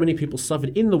that so many people people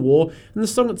suffered in the war, and the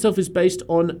song itself is based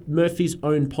on Murphy's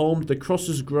own poem, The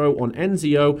Crosses Grow on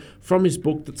Anzio, from his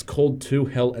book that's called To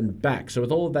Hell and Back. So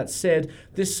with all of that said,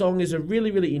 this song is a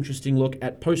really, really interesting look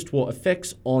at post-war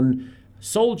effects on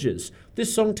soldiers.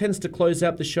 This song tends to close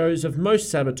out the shows of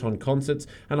most Sabaton concerts,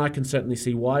 and I can certainly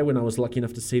see why. When I was lucky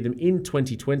enough to see them in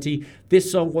 2020,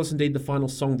 this song was indeed the final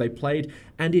song they played,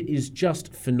 and it is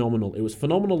just phenomenal. It was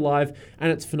phenomenal live,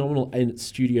 and it's phenomenal in its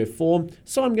studio form,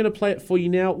 so I'm going to play it for you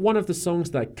now, one of the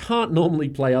songs that I can't normally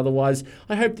play otherwise.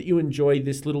 I hope that you enjoy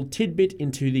this little tidbit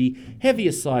into the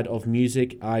heavier side of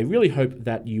music. I really hope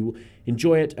that you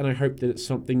enjoy it, and I hope that it's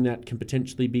something that can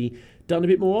potentially be done a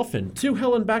bit more often. To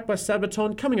Hell and Back by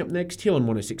Sabaton, coming up next here on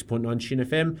 106.9 Shin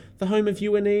FM, the home of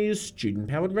UNE's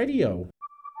student-powered radio.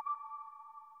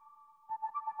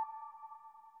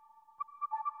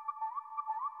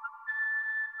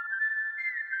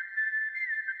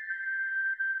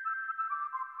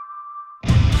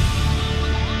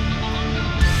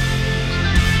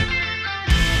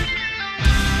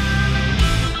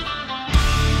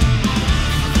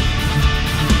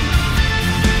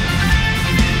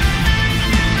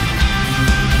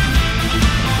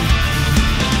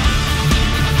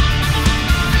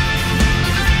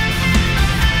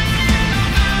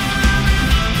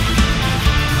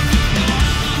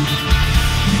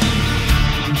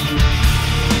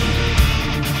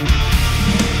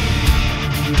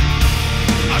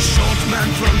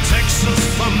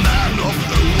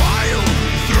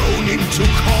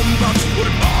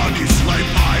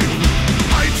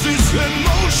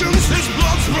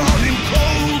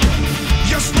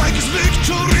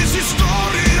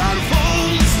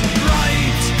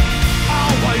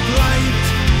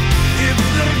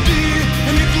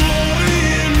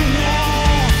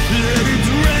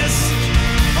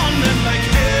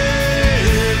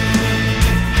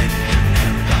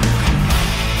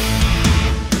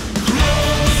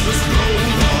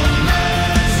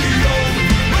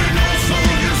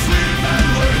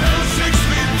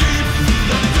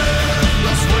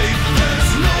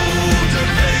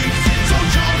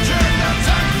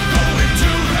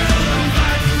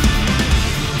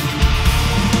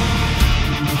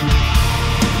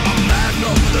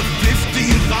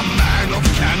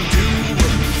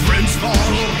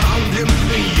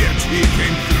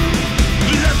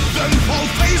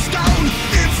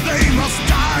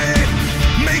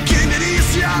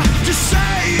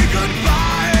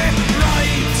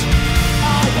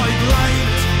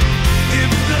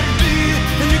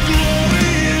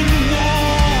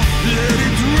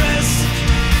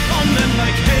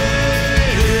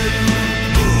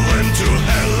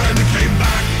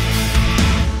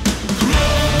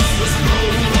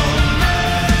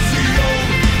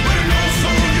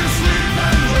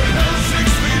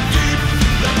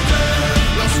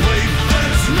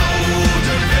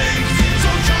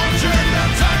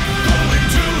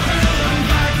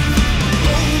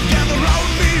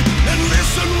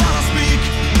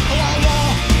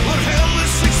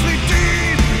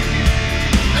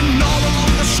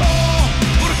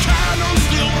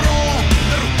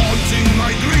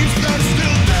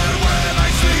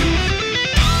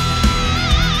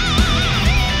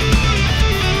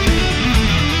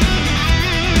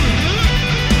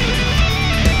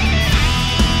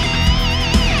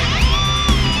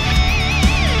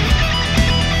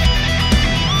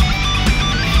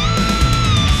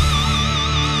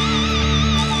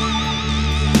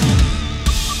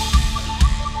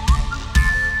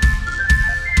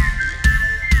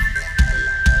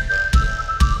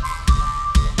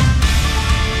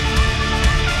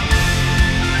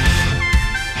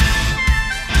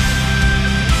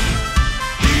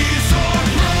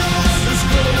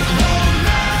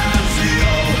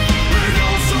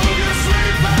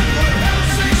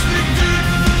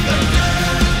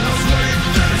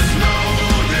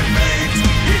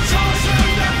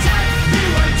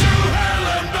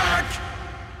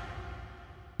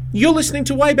 You're listening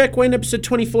to Way Back When, episode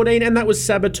 2014, and that was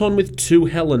Sabaton with To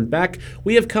Hell and Back.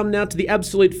 We have come now to the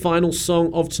absolute final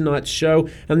song of tonight's show,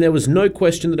 and there was no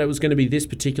question that it was going to be this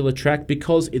particular track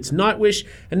because it's Nightwish,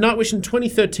 and Nightwish in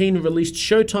 2013 released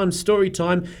Showtime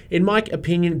Storytime, in my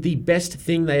opinion, the best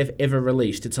thing they have ever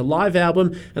released. It's a live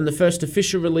album and the first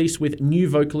official release with new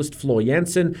vocalist Floor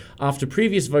Jansen. After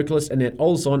previous vocalist Annette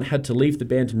Olzon had to leave the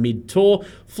band mid-tour,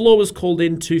 Floor was called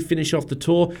in to finish off the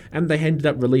tour, and they ended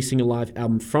up releasing a live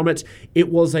album from it. it. It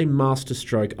was a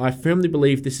masterstroke. I firmly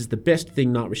believe this is the best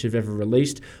thing Nightwish have ever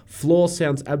released. Floor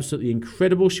sounds absolutely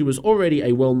incredible. She was already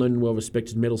a well-known and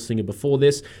well-respected metal singer before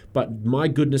this, but my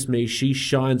goodness me, she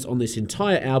shines on this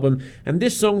entire album. And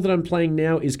this song that I'm playing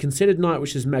now is considered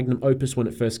Nightwish's magnum opus when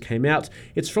it first came out.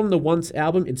 It's from the Once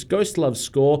album. It's Ghost Love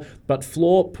Score, but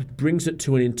Floor brings it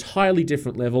to an entirely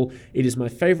different level. It is my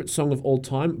favorite song of all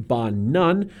time, bar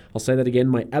none. I'll say that again,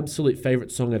 my absolute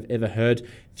favorite song I've ever heard.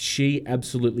 She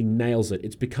absolutely nails it.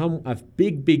 It's become a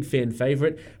big fan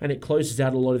favorite, and it closes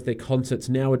out a lot of their concerts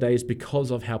nowadays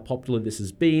because of how popular this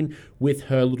has been with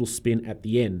her little spin at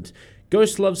the end.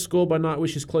 Ghost Love Score by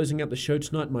Nightwish is closing out the show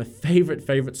tonight. My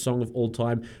favorite song of all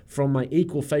time from my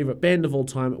equal favorite band of all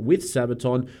time with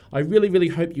Sabaton. I really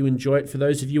hope you enjoy it. For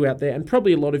those of you out there, and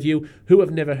probably a lot of you who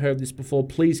have never heard this before,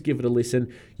 please give it a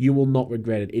listen. You will not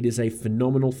regret it. It is a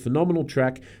phenomenal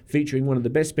track featuring one of the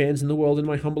best bands in the world, in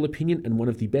my humble opinion, and one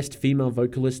of the best female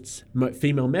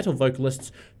metal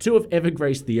vocalists to have ever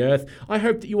graced the earth. I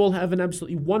hope that you all have an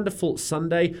absolutely wonderful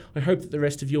Sunday. I hope that the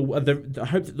rest of your, I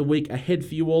hope that the week ahead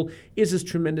for you all is as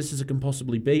tremendous as it can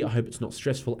possibly be. I hope it's not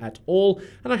stressful at all,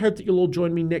 and I hope that you'll all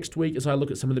join me next week as I look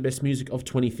at some of the best music of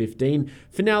 2015.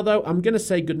 For now, though, I'm going to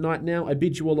say goodnight now. I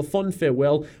bid you all a fond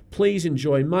farewell. Please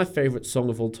enjoy my favourite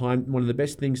song of all time, one of the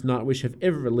best things Nightwish have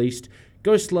ever released,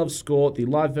 Ghost Love Score, the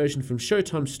live version from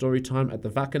Showtime Storytime at the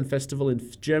Wacken Festival in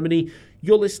Germany.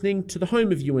 You're listening to the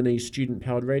home of UNE's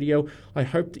student-powered radio. I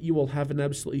hope that you all have an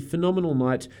absolutely phenomenal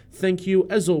night. Thank you,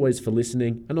 as always, for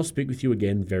listening, and I'll speak with you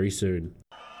again very soon.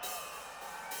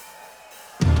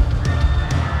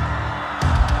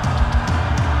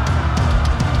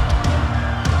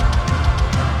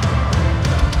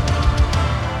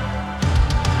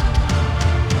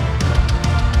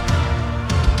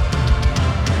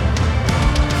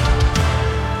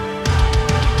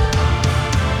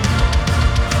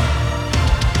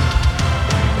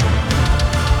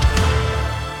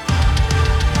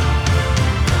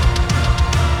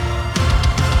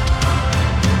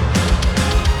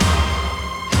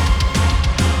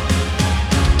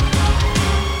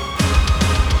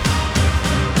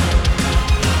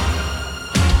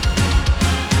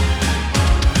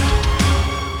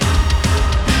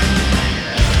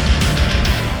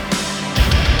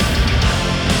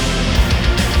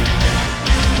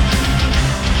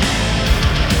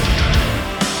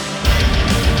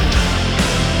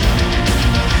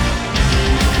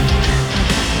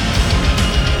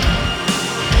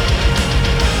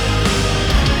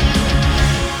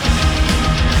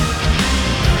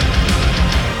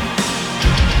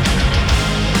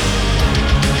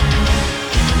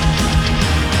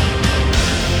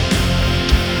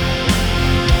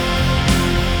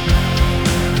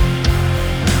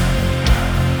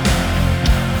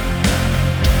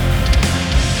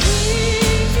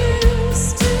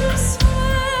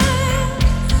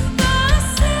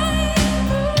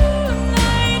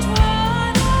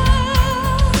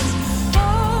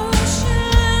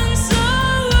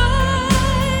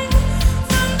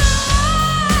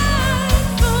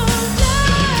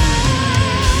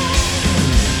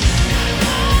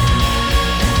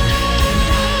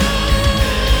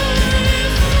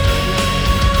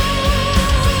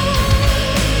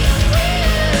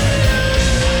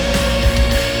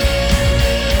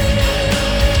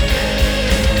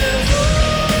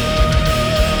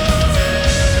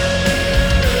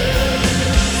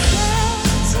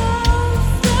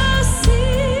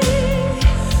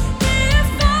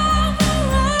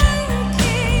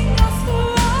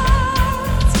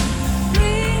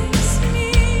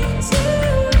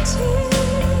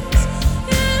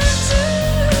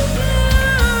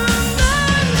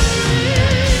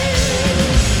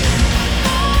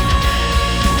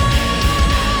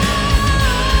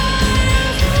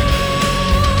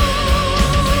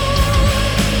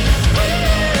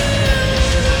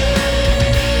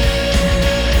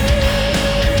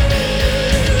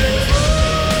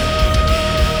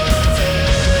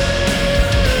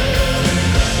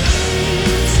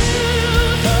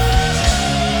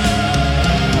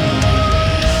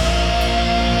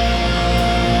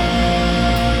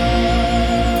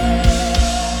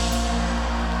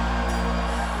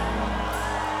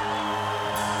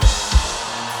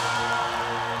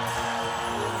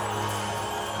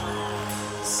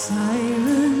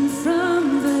 Siren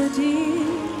from the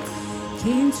deep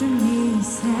came to me,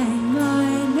 sang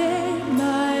my name.